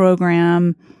 we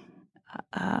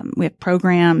have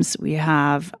programs, we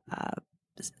have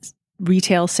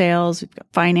retail sales, we've got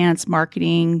finance,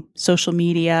 marketing, social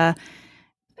media,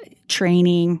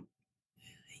 training,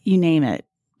 you name it,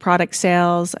 product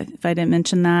sales, if I didn't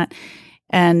mention that.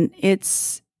 And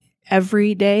it's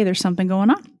every day there's something going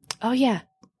on. Oh, yeah.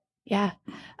 Yeah.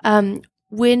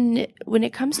 When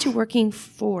it comes to working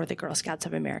for the Girl Scouts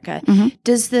of America,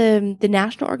 does the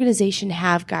national organization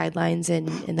have guidelines and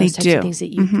those types of things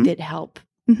that you that help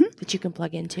that you can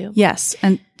plug into? Yes,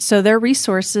 and so their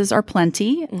resources are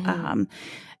plenty.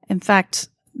 In fact,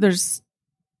 there's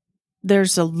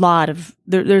a lot of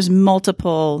there's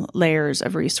multiple layers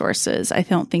of resources. I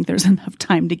don't think there's enough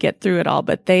time to get through it all,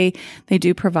 but they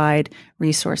do provide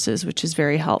resources, which is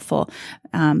very helpful.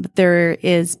 But there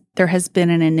has been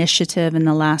an initiative in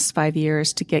the last 5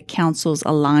 years to get councils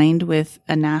aligned with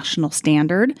a national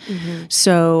standard.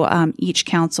 So each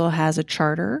council has a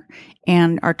charter,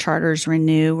 and our charters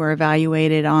renew or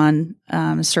evaluated on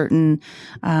certain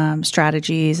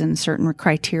strategies and certain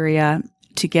criteria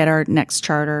to get our next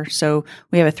charter. So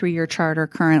we have a 3-year charter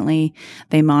currently.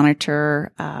 They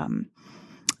monitor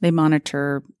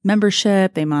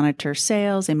membership, they monitor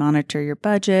sales, they monitor your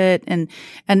budget. And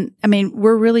I mean,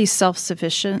 we're really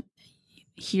self-sufficient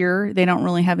here. They don't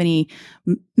really have any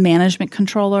management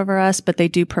control over us, but they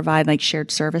do provide like shared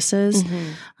services.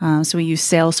 So we use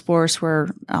Salesforce. We're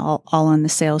all on the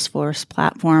Salesforce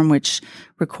platform, which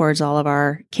records all of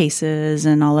our cases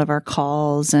and all of our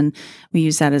calls. And we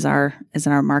use that as our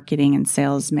marketing and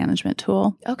sales management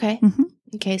tool. Okay.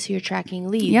 Okay. So you're tracking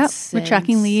leads. Yep. We're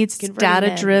tracking leads. It's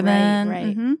data driven.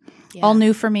 Right. Yeah. All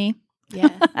new for me. Yeah.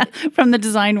 From the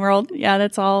design world. Yeah.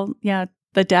 That's all. Yeah.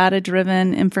 The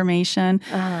data-driven information,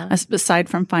 aside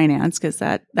from finance, because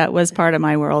that was part of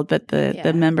my world, but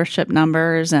the membership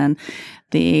numbers and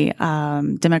the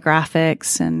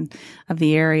demographics and of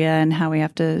the area and how we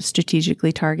have to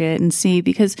strategically target and see,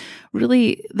 because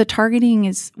really the targeting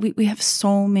is we have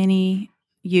so many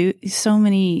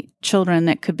children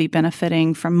that could be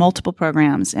benefiting from multiple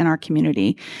programs in our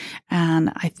community.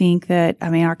 And I think that,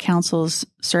 our council's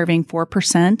serving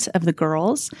 4% of the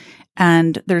girls,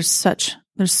 and there's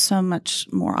so much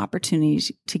more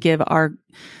opportunities to give our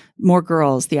more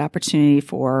girls the opportunity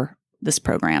for this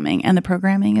programming. And the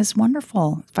programming is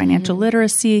wonderful. Financial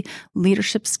literacy,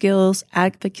 leadership skills,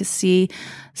 advocacy,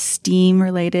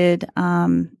 STEAM-related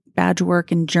badge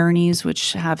work and journeys,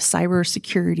 which have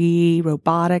cybersecurity,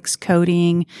 robotics,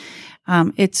 coding.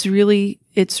 It's really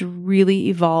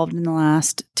evolved in the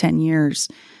last 10 years.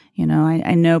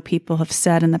 I know people have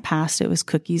said in the past it was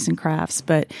cookies and crafts,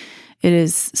 but it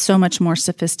is so much more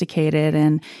sophisticated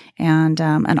and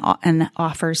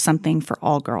offers something for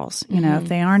all girls. If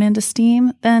they aren't into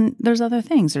STEAM, then there's other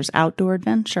things. There's outdoor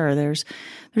adventure. There's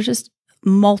just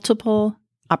multiple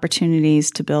opportunities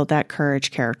to build that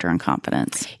courage, character, and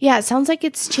confidence. Yeah, it sounds like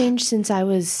it's changed since I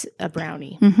was a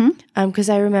brownie. Because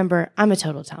I remember I'm a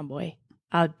total tomboy.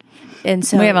 And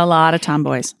so we have a lot of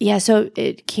tomboys. Yeah. So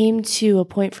it came to a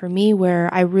point for me where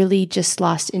I really just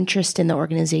lost interest in the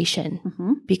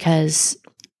organization because,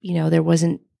 I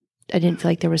didn't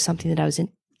feel like there was something that I was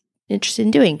interested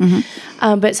in doing.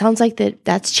 But it sounds like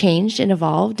that's changed and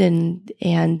evolved and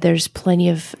there's plenty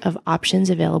of options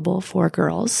available for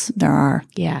girls. There are.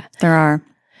 Yeah. There are.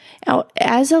 Now,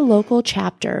 as a local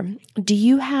chapter, do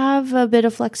you have a bit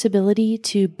of flexibility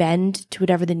to bend to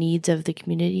whatever the needs of the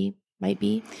community might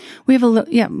be? We have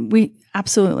we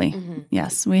absolutely.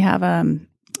 Yes, we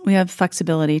have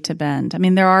flexibility to bend. I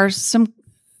mean, there are some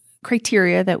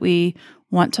criteria that we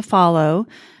want to follow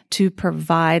to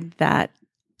provide that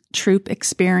troop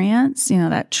experience,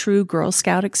 that true Girl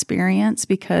Scout experience,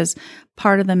 because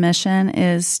part of the mission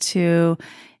is to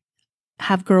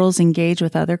have girls engage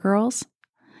with other girls.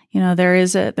 There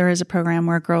is a program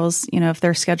where girls, if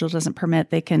their schedule doesn't permit,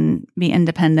 they can be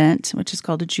independent, which is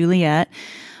called a Juliet,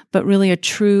 but really a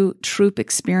true troop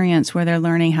experience where they're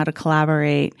learning how to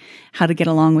collaborate, how to get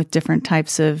along with different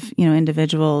types of,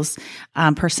 individuals,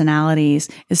 personalities,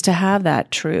 is to have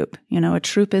that troop. A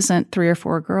troop isn't 3 or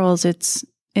 4 girls. It's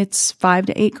 5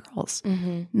 to 8 girls.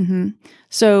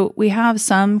 So we have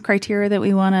some criteria that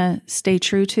we want to stay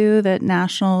true to that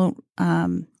National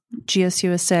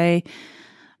GSUSA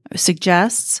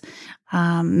suggests,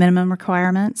 minimum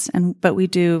requirements, but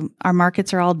our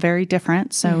markets are all very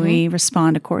different, so we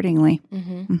respond accordingly.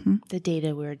 The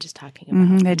data we were just talking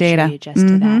about. The data. You adjust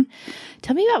to that.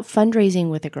 Tell me about fundraising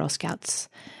with the Girl Scouts.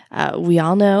 We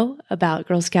all know about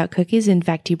Girl Scout cookies. In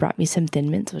fact, you brought me some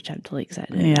Thin Mints, which I'm totally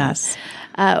excited about. Yes.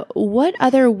 What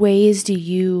other ways do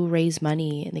you raise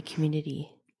money in the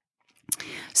community?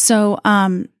 So,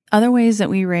 other ways that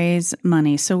we raise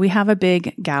money. So we have a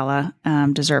big gala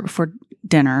dessert before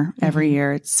dinner every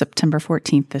year. It's September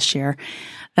 14th this year.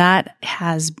 That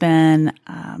has been,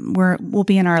 we'll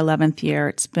be in our 11th year.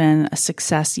 It's been a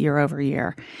success year over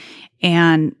year.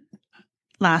 And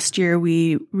last year,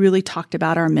 we really talked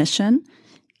about our mission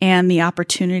and the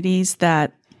opportunities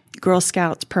that Girl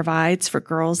Scouts provides for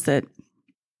girls that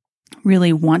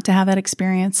really want to have that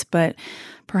experience, but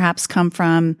perhaps come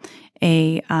from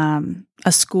a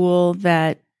school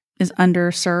that is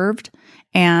underserved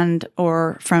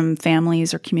or from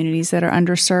families or communities that are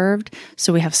underserved.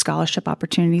 So we have scholarship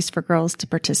opportunities for girls to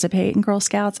participate in Girl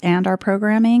Scouts and our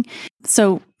programming.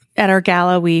 So at our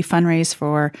gala, we fundraise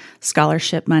for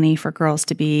scholarship money for girls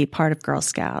to be part of Girl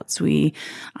Scouts. We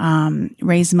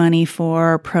raise money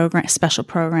for special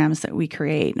programs that we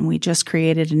create. And we just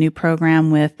created a new program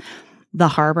with the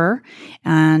Harbor,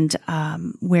 and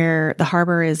where the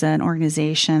Harbor is an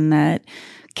organization that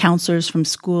counselors from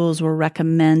schools will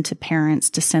recommend to parents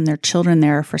to send their children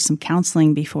there for some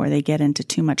counseling before they get into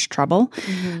too much trouble.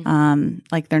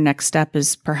 Like their next step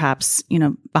is perhaps,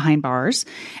 behind bars.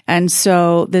 And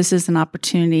so this is an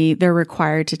opportunity. They're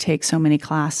required to take so many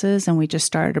classes, and we just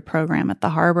started a program at the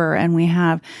Harbor, and we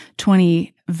have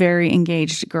 20 very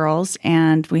engaged girls,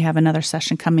 and we have another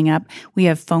session coming up. We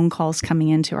have phone calls coming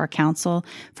into our council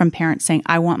from parents saying,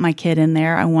 I want my kid in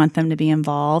there. I want them to be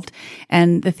involved.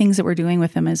 And the things that we're doing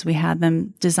with them is we had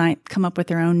them come up with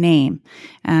their own name,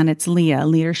 and it's LEAA,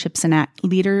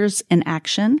 Leaders in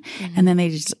Action. And then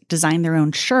they design their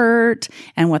own shirt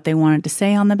and what they wanted to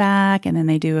say on the back. And then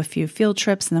they do a few field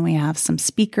trips, and then we have some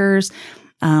speakers.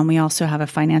 We also have a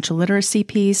financial literacy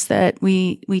piece that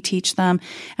we teach them,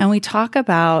 and we talk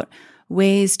about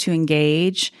ways to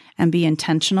engage and be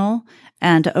intentional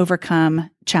and to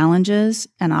overcome challenges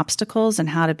and obstacles and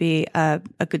how to be a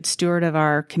good steward of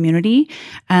our community.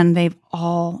 And they've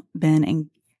all been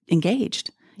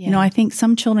engaged. Yeah. I think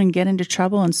some children get into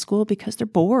trouble in school because they're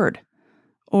bored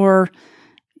or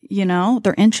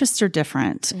their interests are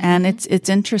different. And it's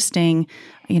interesting,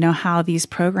 how these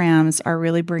programs are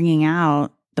really bringing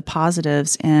out the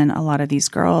positives in a lot of these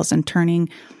girls and turning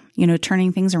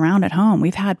things around at home.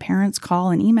 We've had parents call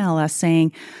and email us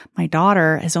saying, my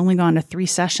daughter has only gone to 3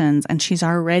 sessions and she's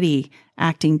already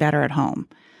acting better at home.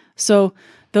 So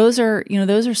those are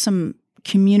some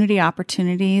community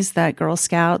opportunities that Girl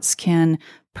Scouts can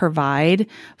provide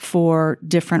for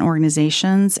different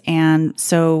organizations. And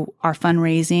so our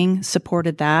fundraising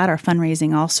supported that. Our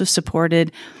fundraising also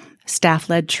supported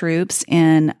staff-led troops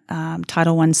in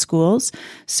Title I schools.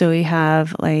 So we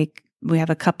have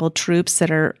a couple troops that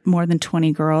are more than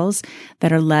 20 girls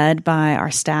that are led by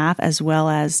our staff as well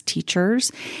as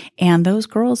teachers. And those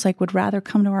girls would rather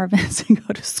come to our events and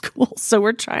go to school. So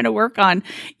we're trying to work on,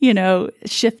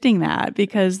 shifting that,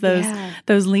 because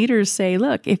those leaders say,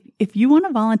 look, if you want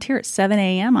to volunteer at 7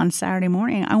 a.m. on Saturday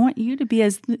morning, I want you to be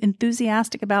as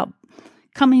enthusiastic about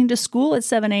coming to school at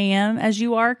 7 a.m. as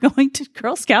you are going to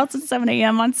Girl Scouts at 7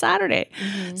 a.m. on Saturday.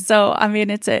 So, I mean,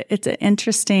 it's an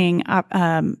interesting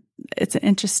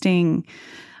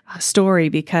story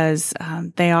because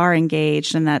they are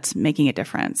engaged and that's making a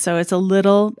difference. So it's a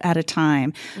little at a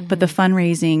time, but the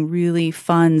fundraising really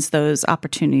funds those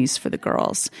opportunities for the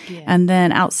girls. Yeah. And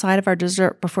then outside of our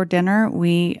dessert before dinner,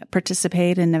 we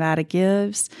participate in Nevada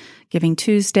Gives, Giving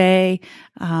Tuesday,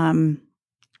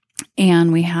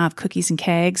 and we have cookies and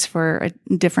kegs for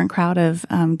a different crowd of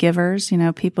givers,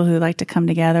 people who like to come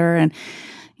together and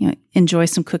enjoy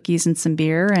some cookies and some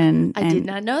beer. And I did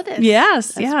not know this.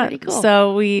 Yes. That's pretty cool.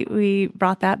 So we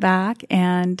brought that back,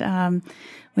 and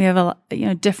we have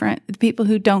different people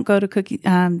who don't go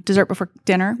to dessert before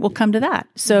dinner will come to that.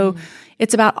 So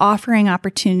it's about offering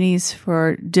opportunities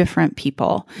for different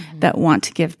people that want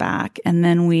to give back. And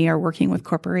then we are working with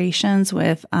corporations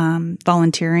with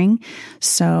volunteering.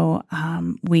 So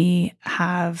we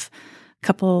have a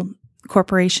couple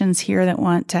corporations here that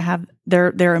want to have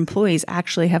their employees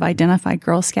actually have identified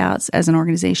Girl Scouts as an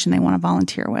organization they want to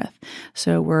volunteer with.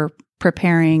 So we're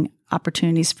preparing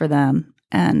opportunities for them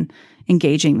and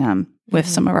engaging them with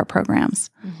some of our programs.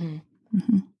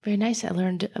 Very nice. I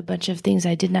learned a bunch of things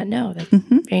I did not know. That's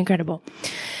very incredible.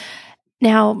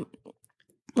 Now,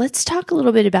 let's talk a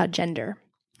little bit about gender,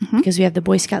 because we have the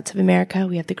Boy Scouts of America,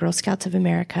 we have the Girl Scouts of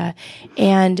America,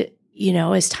 and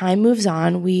as time moves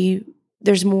on,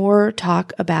 there's more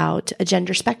talk about a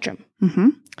gender spectrum.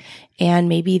 And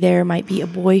maybe there might be a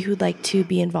boy who'd like to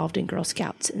be involved in Girl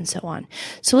Scouts and so on.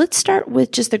 So let's start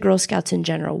with just the Girl Scouts in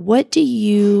general. What do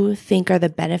you think are the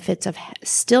benefits of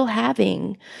still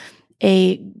having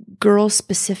a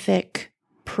girl-specific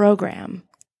program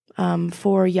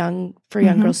for young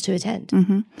girls to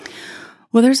attend?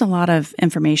 Well, there's a lot of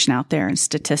information out there and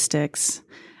statistics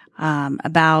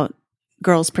about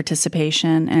girls'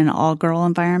 participation in an all-girl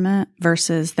environment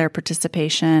versus their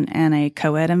participation in a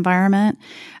co-ed environment.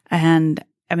 And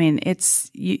it's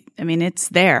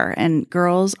there, and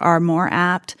girls are more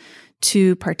apt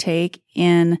to partake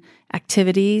in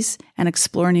activities and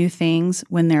explore new things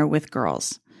when they're with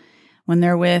girls. When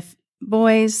they're with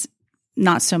boys,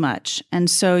 not so much. And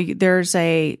so there's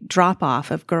a drop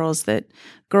off of girls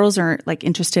are like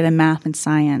interested in math and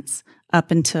science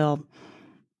up until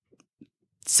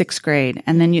 6th grade.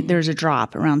 And then there's a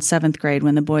drop around 7th grade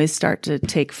when the boys start to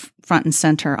take front and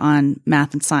center on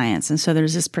math and science. And so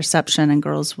there's this perception, and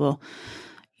girls will,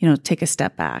 take a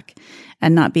step back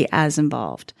and not be as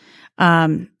involved.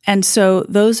 And so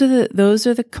those are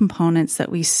the components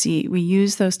that we see. We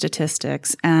use those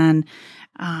statistics and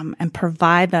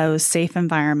provide those safe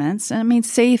environments. And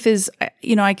safe is,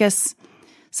 I guess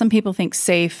some people think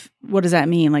safe. What does that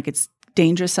mean? Like it's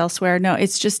dangerous elsewhere? No,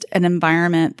 it's just an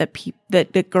environment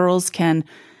that girls can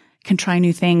try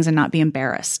new things and not be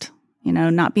embarrassed.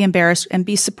 Not be embarrassed and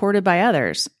be supported by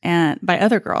others and by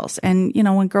other girls. And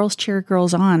when girls cheer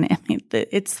girls on,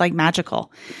 it's like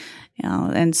magical.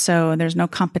 And so there's no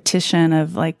competition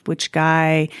of like which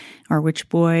guy or which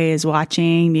boy is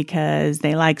watching because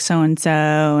they like so and so,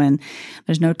 and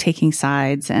there's no taking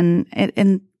sides,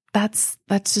 and that's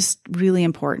just really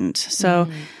important. So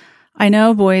I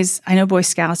know Boy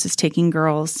Scouts is taking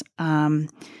girls,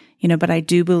 but I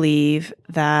do believe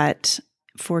that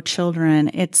for children,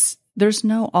 there's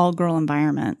no all girl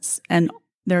environments and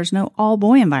there's no all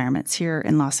boy environments here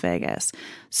in Las Vegas.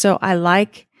 So I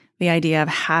like the idea of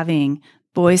having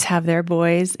boys have their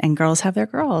boys and girls have their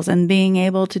girls, and being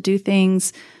able to do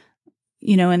things,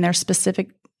 in their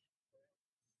specific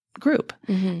group.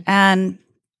 And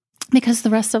because the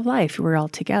rest of life, we're all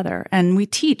together, and we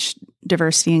teach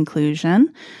diversity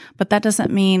inclusion, but that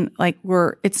doesn't mean like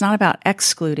it's not about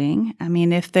excluding.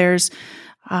 If there's,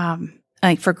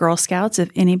 like for Girl Scouts, if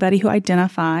anybody who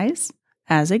identifies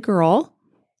as a girl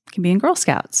can be in Girl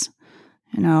Scouts.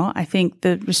 I think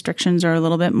the restrictions are a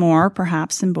little bit more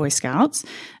perhaps in Boy Scouts.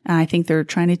 I think they're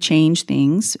trying to change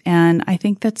things, and I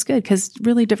think that's good because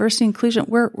really diversity inclusion,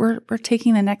 we're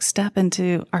taking the next step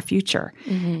into our future,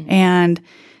 and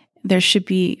there should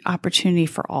be opportunity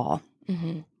for all.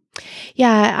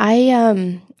 Yeah,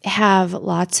 I have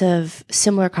lots of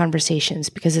similar conversations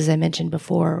because, as I mentioned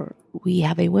before, we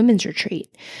have a women's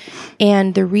retreat.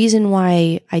 And the reason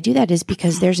why I do that is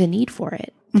because there's a need for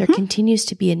it. There continues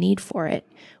to be a need for it.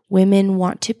 Women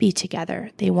want to be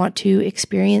together. They want to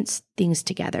experience things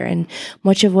together. And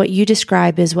much of what you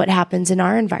describe is what happens in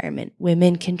our environment.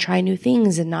 Women can try new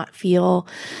things and not feel,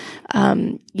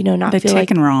 not they're feel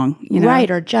taken like wrong,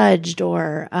 right, or judged,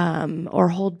 or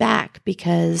hold back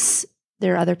because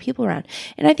there are other people around.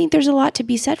 And I think there's a lot to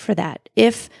be said for that.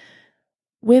 If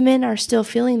women are still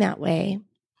feeling that way,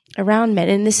 around men,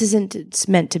 and this isn't it's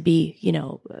meant to be,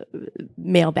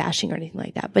 male bashing or anything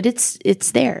like that, but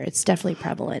it's there. It's definitely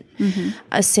prevalent.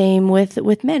 Same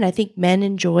with men. I think men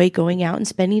enjoy going out and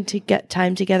spending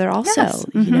time together also. Yes.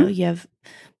 You have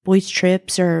boys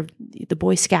trips or the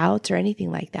Boy Scouts or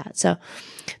anything like that. So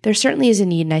there certainly is a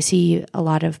need, and I see a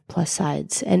lot of plus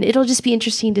sides, and it'll just be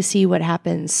interesting to see what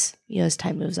happens, as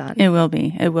time moves on. It will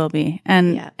be.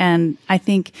 And I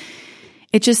think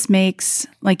it just makes,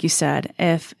 like you said,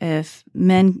 if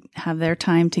men have their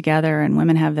time together and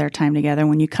women have their time together,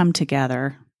 when you come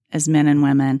together as men and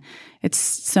women, it's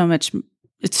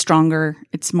stronger,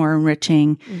 it's more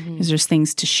enriching because there's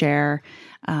things to share.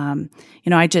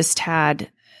 I just had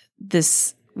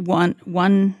this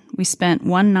we spent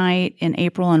one night in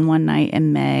April and one night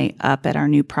in May up at our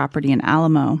new property in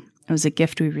Alamo. It was a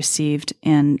gift we received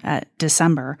in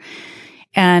December.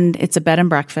 And it's a bed and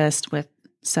breakfast with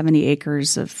 70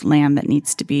 acres of land that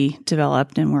needs to be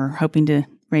developed. And we're hoping to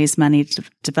raise money to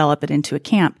develop it into a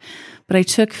camp. But I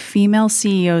took female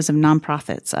CEOs of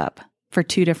nonprofits up for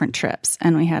 2 different trips,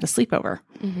 and we had a sleepover.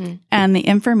 And the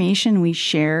information we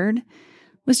shared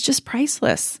was just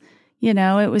priceless.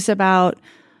 It was about,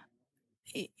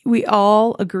 we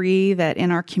all agree that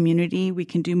in our community, we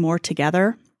can do more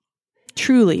together,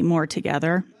 truly more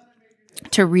together,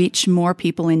 to reach more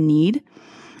people in need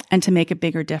and to make a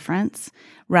bigger difference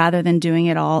rather than doing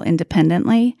it all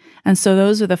independently. And so that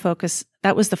was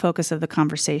the focus of the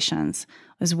conversations,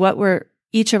 was what were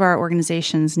each of our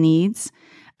organizations needs,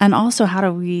 and also how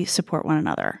do we support one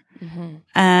another.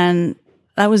 And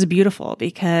that was beautiful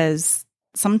because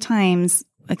sometimes,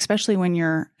 especially when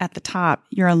you're at the top,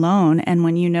 you're alone. And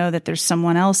when you know that there's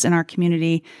someone else in our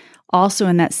community also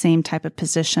in that same type of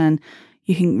position,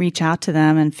 you can reach out to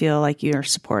them and feel like you are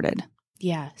supported.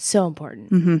 Yeah, so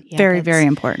important. Yeah, very, very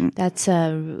important. That's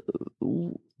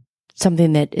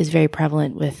something that is very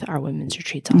prevalent with our women's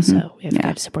retreats also. We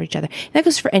have to support each other. And that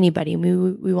goes for anybody.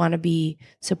 We want to be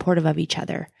supportive of each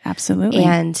other. Absolutely.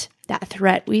 And that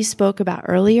threat we spoke about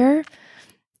earlier,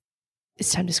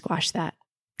 it's time to squash that.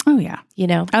 Oh, yeah.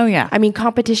 Oh, yeah. I mean,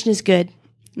 competition is good,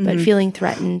 but feeling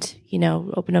threatened,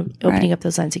 opening up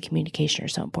those lines of communication are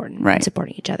so important. Right. And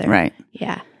supporting each other. Right.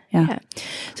 Yeah. Yeah.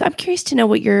 So I'm curious to know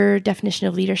what your definition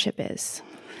of leadership is.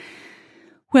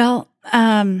 Well,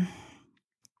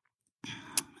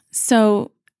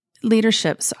 so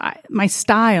leadership, my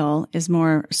style is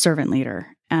more servant leader,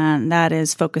 and that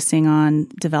is focusing on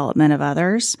development of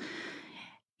others.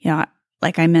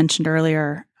 Like I mentioned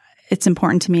earlier, it's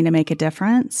important to me to make a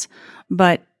difference,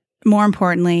 but more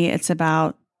importantly, it's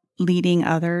about leading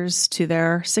others to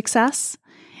their success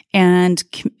and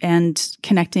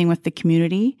connecting with the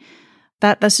community.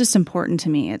 That's just important to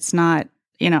me. It's not,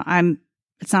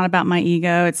 it's not about my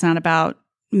ego. It's not about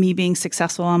me being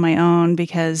successful on my own,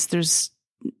 because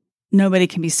nobody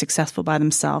can be successful by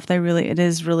themselves. It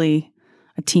is really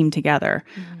a team together.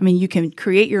 I mean, you can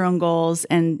create your own goals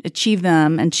and achieve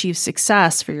them and achieve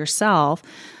success for yourself,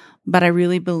 but I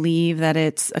really believe that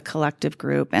it's a collective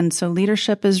group. And so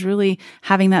leadership is really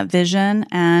having that vision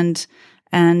and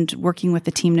working with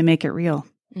the team to make it real.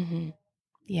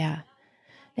 Yeah.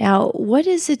 Now, what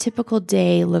does a typical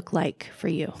day look like for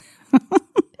you?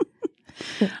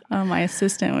 Oh, my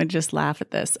assistant would just laugh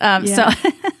at this. So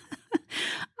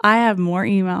I have more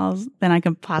emails than I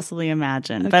can possibly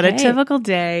imagine. Okay. But a typical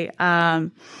day,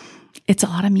 it's a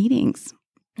lot of meetings.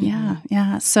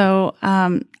 Yeah. So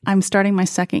I'm starting my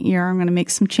second year. I'm going to make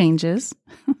some changes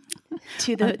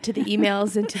to the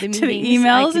emails and to the meetings. To the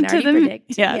emails and to the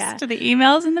predict. Yes, to the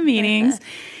emails and the meetings.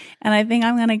 And I think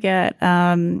I'm going to get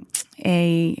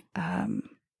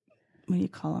what do you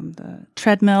call them? The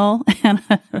treadmill and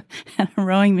a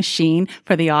rowing machine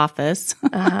for the office.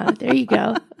 There you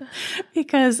go.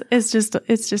 Because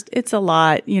it's a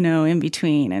lot, in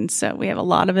between. And so we have a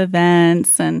lot of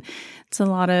events and it's a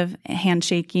lot of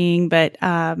handshaking, but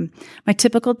my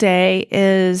typical day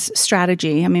is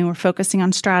strategy. I mean, we're focusing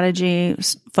on strategy,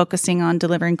 focusing on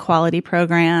delivering quality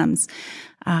programs,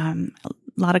 a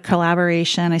lot of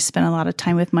collaboration. I spend a lot of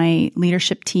time with my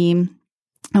leadership team,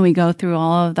 and we go through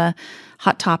all of the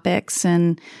hot topics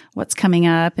and what's coming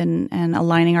up and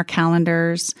aligning our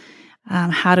calendars.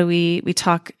 How do we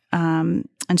talk and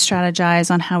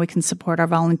strategize on how we can support our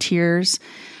volunteers,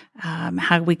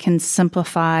 how we can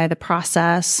simplify the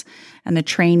process and the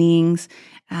trainings,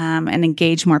 and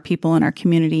engage more people in our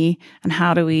community, and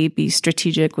how do we be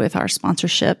strategic with our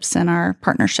sponsorships and our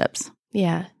partnerships.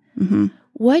 Yeah.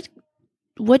 What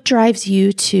drives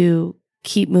you to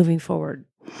keep moving forward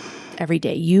every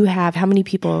day? You have, how many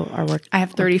people are working? I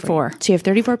have 34. So you have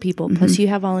 34 people, plus you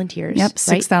have volunteers. Yep,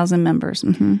 6,000 members.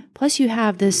 Plus you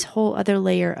have this whole other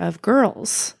layer of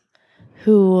girls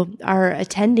who are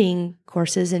attending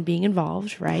courses and being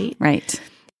involved, right? Right.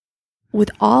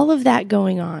 With all of that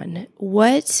going on,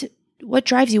 what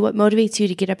drives you? What motivates you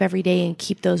to get up every day and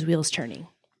keep those wheels turning?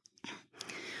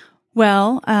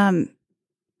 Well,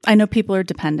 I know people are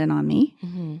dependent on me,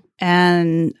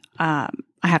 and I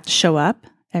have to show up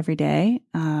every day,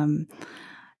 and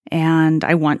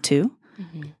I want to.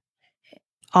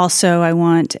 Also, I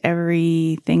want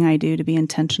everything I do to be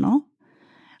intentional.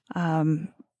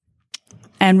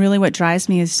 And really what drives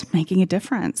me is making a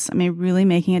difference. I mean, really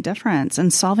making a difference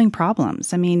and solving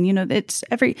problems. I mean,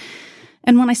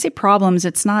 and when I say problems,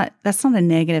 that's not a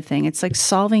negative thing. It's like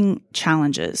solving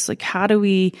challenges. Like, how do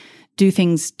we do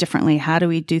things differently? How do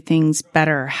we do things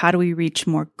better? How do we reach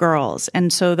more girls?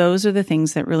 And so those are the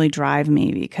things that really drive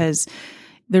me, because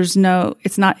it's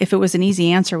not, if it was an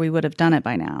easy answer, we would have done it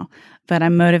by now, but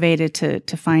I'm motivated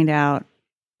to find out,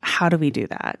 how do we do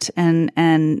that?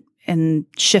 And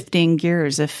shifting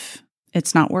gears if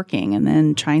it's not working, and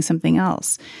then trying something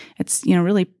else. It's,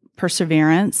 really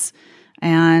perseverance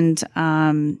and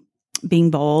being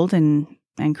bold and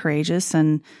courageous.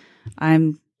 And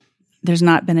there's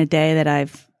not been a day that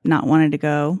I've not wanted to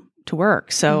go to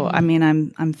work. So, I mean,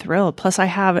 I'm thrilled. Plus I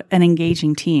have an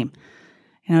engaging team.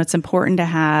 It's important to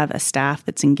have a staff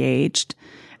that's engaged.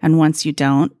 And once you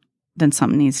don't, then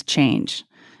something needs to change.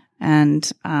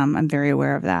 And I'm very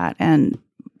aware of that. And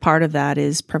part of that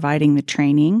is providing the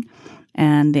training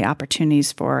and the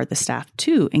opportunities for the staff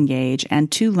to engage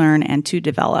and to learn and to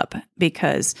develop.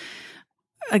 Because,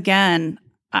 again,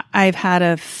 I've had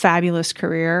a fabulous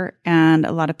career, and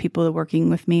a lot of people working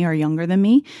with me are younger than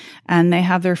me, and they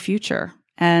have their future.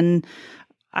 And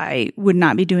I would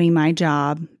not be doing my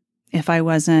job if I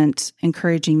wasn't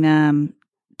encouraging them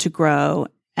to grow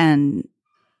and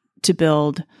to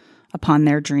build upon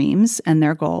their dreams and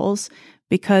their goals,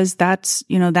 because that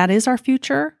is our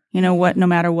future, no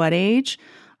matter what age.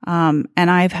 And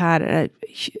I've had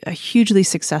a hugely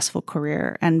successful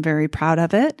career and very proud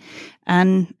of it.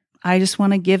 And I just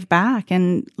want to give back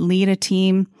and lead a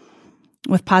team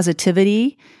with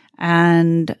positivity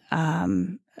and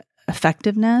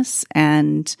effectiveness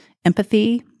and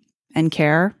empathy and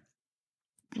care.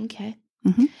 Okay.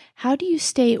 How do you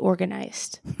stay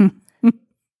organized?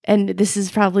 And this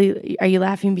is probably, are you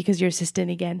laughing because you're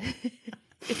assistant again?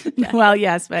 Well,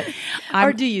 yes, but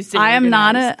or do you stay I am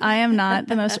organized? not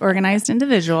the most organized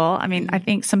individual. I mean, I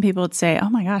think some people would say, "Oh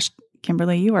my gosh,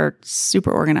 Kimberly, you are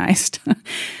super organized."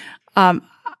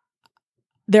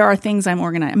 There are things I'm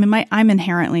organized. I mean, I'm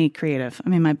inherently creative. I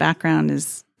mean, my background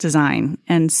is design,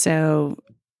 and so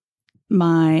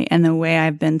the way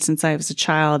I've been since I was a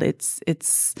child,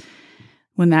 it's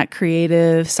when that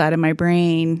creative side of my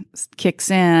brain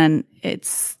kicks in,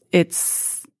 it's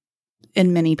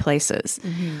in many places.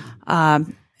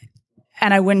 And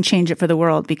I wouldn't change it for the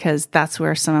world, because that's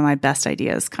where some of my best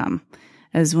ideas come,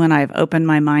 is when I've opened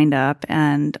my mind up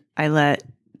and I let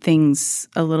things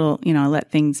be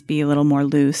a little more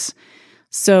loose.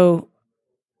 So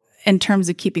in terms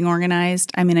of keeping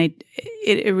organized, I mean,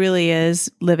 it really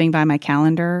is living by my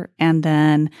calendar, and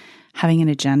then having an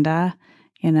agenda,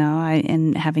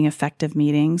 and having effective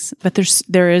meetings. But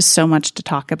there is so much to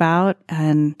talk about,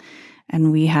 and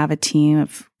we have a team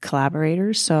of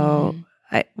collaborators. So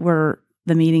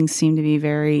the meetings seem to be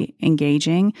very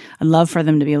engaging. I'd love for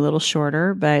them to be a little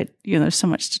shorter, but there's so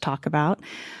much to talk about.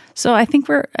 So I think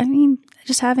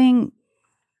just having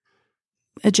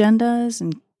agendas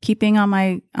and keeping on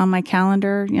my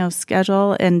calendar,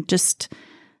 schedule, and just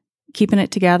keeping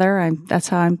it together. That's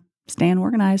how I'm staying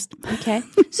organized. Okay.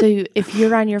 So if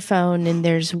you're on your phone and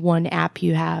there's one app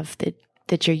you have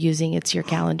that you're using, it's your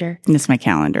calendar. It's my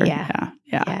calendar. Yeah.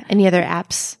 Any other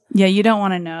apps? Yeah. You don't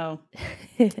want to know.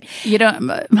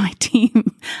 My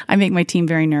team, I make my team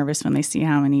very nervous when they see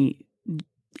how many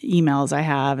emails I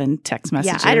have and text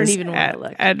messages. Yeah, I don't even want to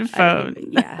look. And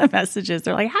phone messages.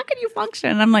 They're like, how can you function?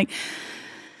 And I'm like,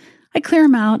 I clear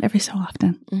them out every so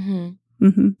often.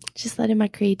 Just letting my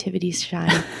creativity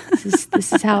shine.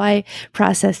 This is how I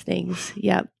process things.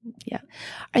 Yep. All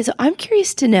right, so I'm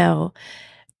curious to know,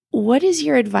 what is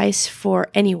your advice for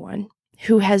anyone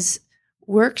who has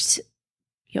worked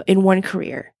in one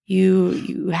career?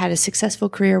 You had a successful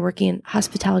career working in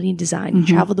hospitality and design. You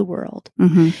traveled the world,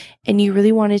 and you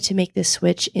really wanted to make this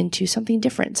switch into something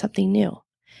different, something new.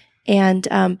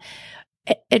 And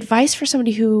advice for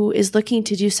somebody who is looking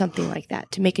to do something like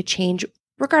that, to make a change,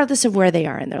 regardless of where they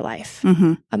are in their life.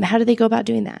 How do they go about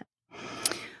doing that?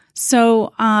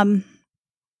 So, my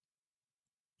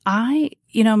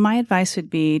advice would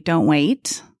be, don't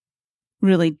wait.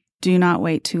 Really do not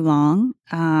wait too long.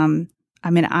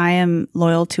 I am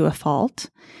loyal to a fault.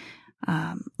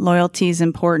 Loyalty is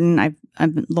important.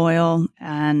 I'm loyal,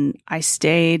 and I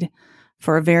stayed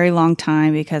for a very long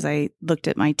time because I looked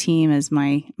at my team as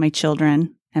my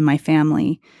children and my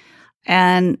family.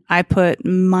 And I put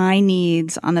my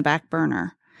needs on the back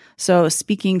burner. So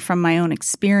speaking from my own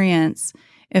experience,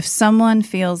 if someone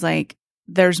feels like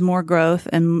there's more growth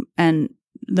and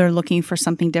they're looking for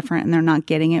something different and they're not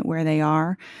getting it where they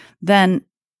are, then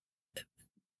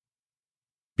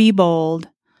be bold,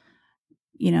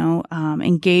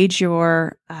 engage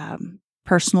your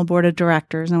personal board of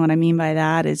directors. And what I mean by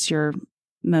that is your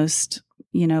most,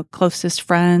 closest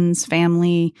friends,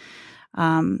 family,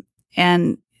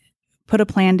 and put a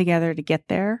plan together to get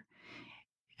there.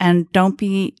 And don't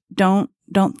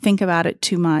think about it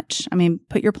too much. I mean,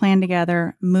 put your plan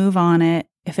together, move on it.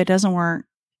 If it doesn't work,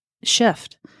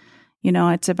 shift.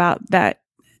 It's about that.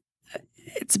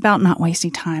 It's about not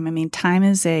wasting time. I mean, time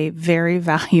is time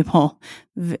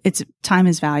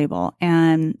is valuable,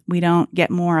 and we don't get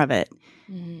more of it.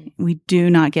 Mm-hmm. We do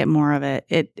not get more of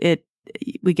it.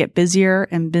 We get busier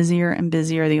and busier and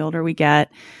busier the older we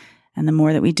get. And the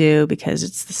more that we do, because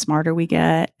it's the smarter we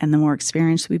get and the more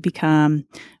experienced we become,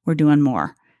 we're doing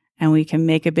more and we can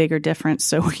make a bigger difference.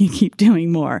 So we keep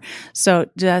doing more. So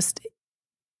just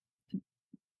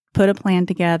put a plan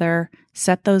together,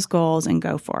 set those goals, and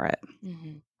go for it.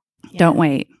 Mm-hmm. Yeah. Don't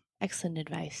wait. Excellent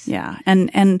advice. Yeah.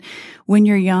 And when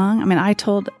you're young, I mean, I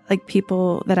told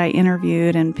people that I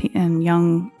interviewed and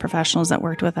young professionals that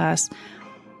worked with us,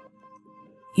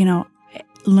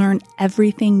 learn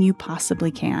everything you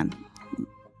possibly can.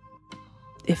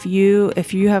 If you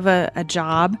have a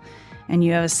job and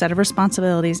you have a set of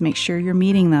responsibilities, make sure you're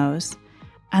meeting those,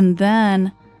 and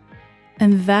then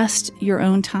invest your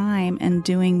own time in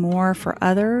doing more for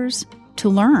others to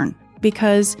learn.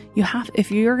 Because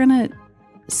if you're going to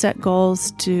set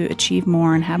goals to achieve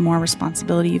more and have more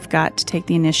responsibility, you've got to take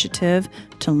the initiative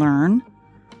to learn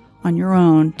on your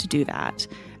own to do that.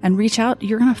 And reach out.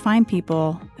 You're going to find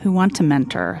people who want to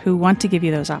mentor, who want to give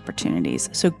you those opportunities.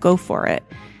 So go for it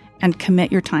and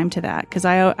commit your time to that. Because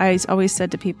I always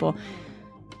said to people,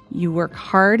 you work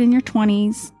hard in your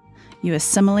 20s, you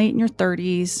assimilate in your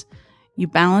 30s, you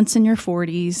balance in your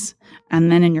 40s,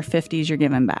 and then in your 50s, you're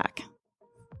giving back.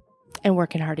 And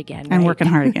working hard again. And working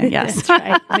hard again, yes. That's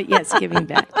right. But yes, giving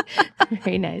back.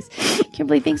 Very nice.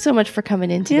 Kimberly, thanks so much for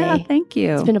coming in today. Yeah, thank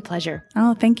you. It's been a pleasure.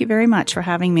 Oh, thank you very much for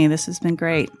having me. This has been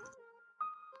great.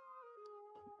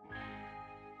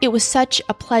 It was such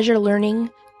a pleasure learning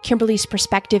Kimberly's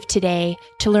perspective today.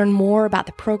 To learn more about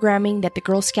the programming that the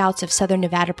Girl Scouts of Southern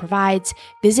Nevada provides,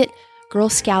 visit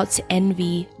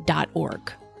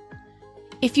girlscoutsnv.org.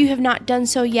 If you have not done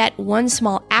so yet, one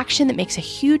small action that makes a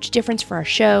huge difference for our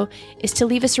show is to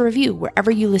leave us a review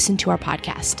wherever you listen to our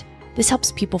podcast. This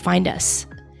helps people find us.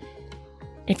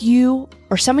 If you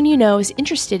or someone you know is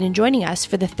interested in joining us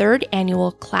for the 3rd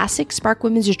annual Classic Spark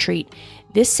Women's Retreat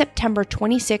this September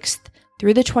 26th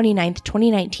through the 29th,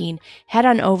 2019, head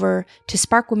on over to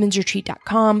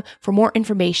sparkwomensretreat.com for more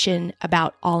information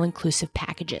about all-inclusive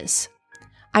packages.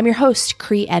 I'm your host,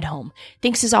 Cree Edholm.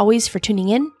 Thanks as always for tuning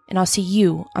in, and I'll see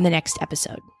you on the next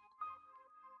episode.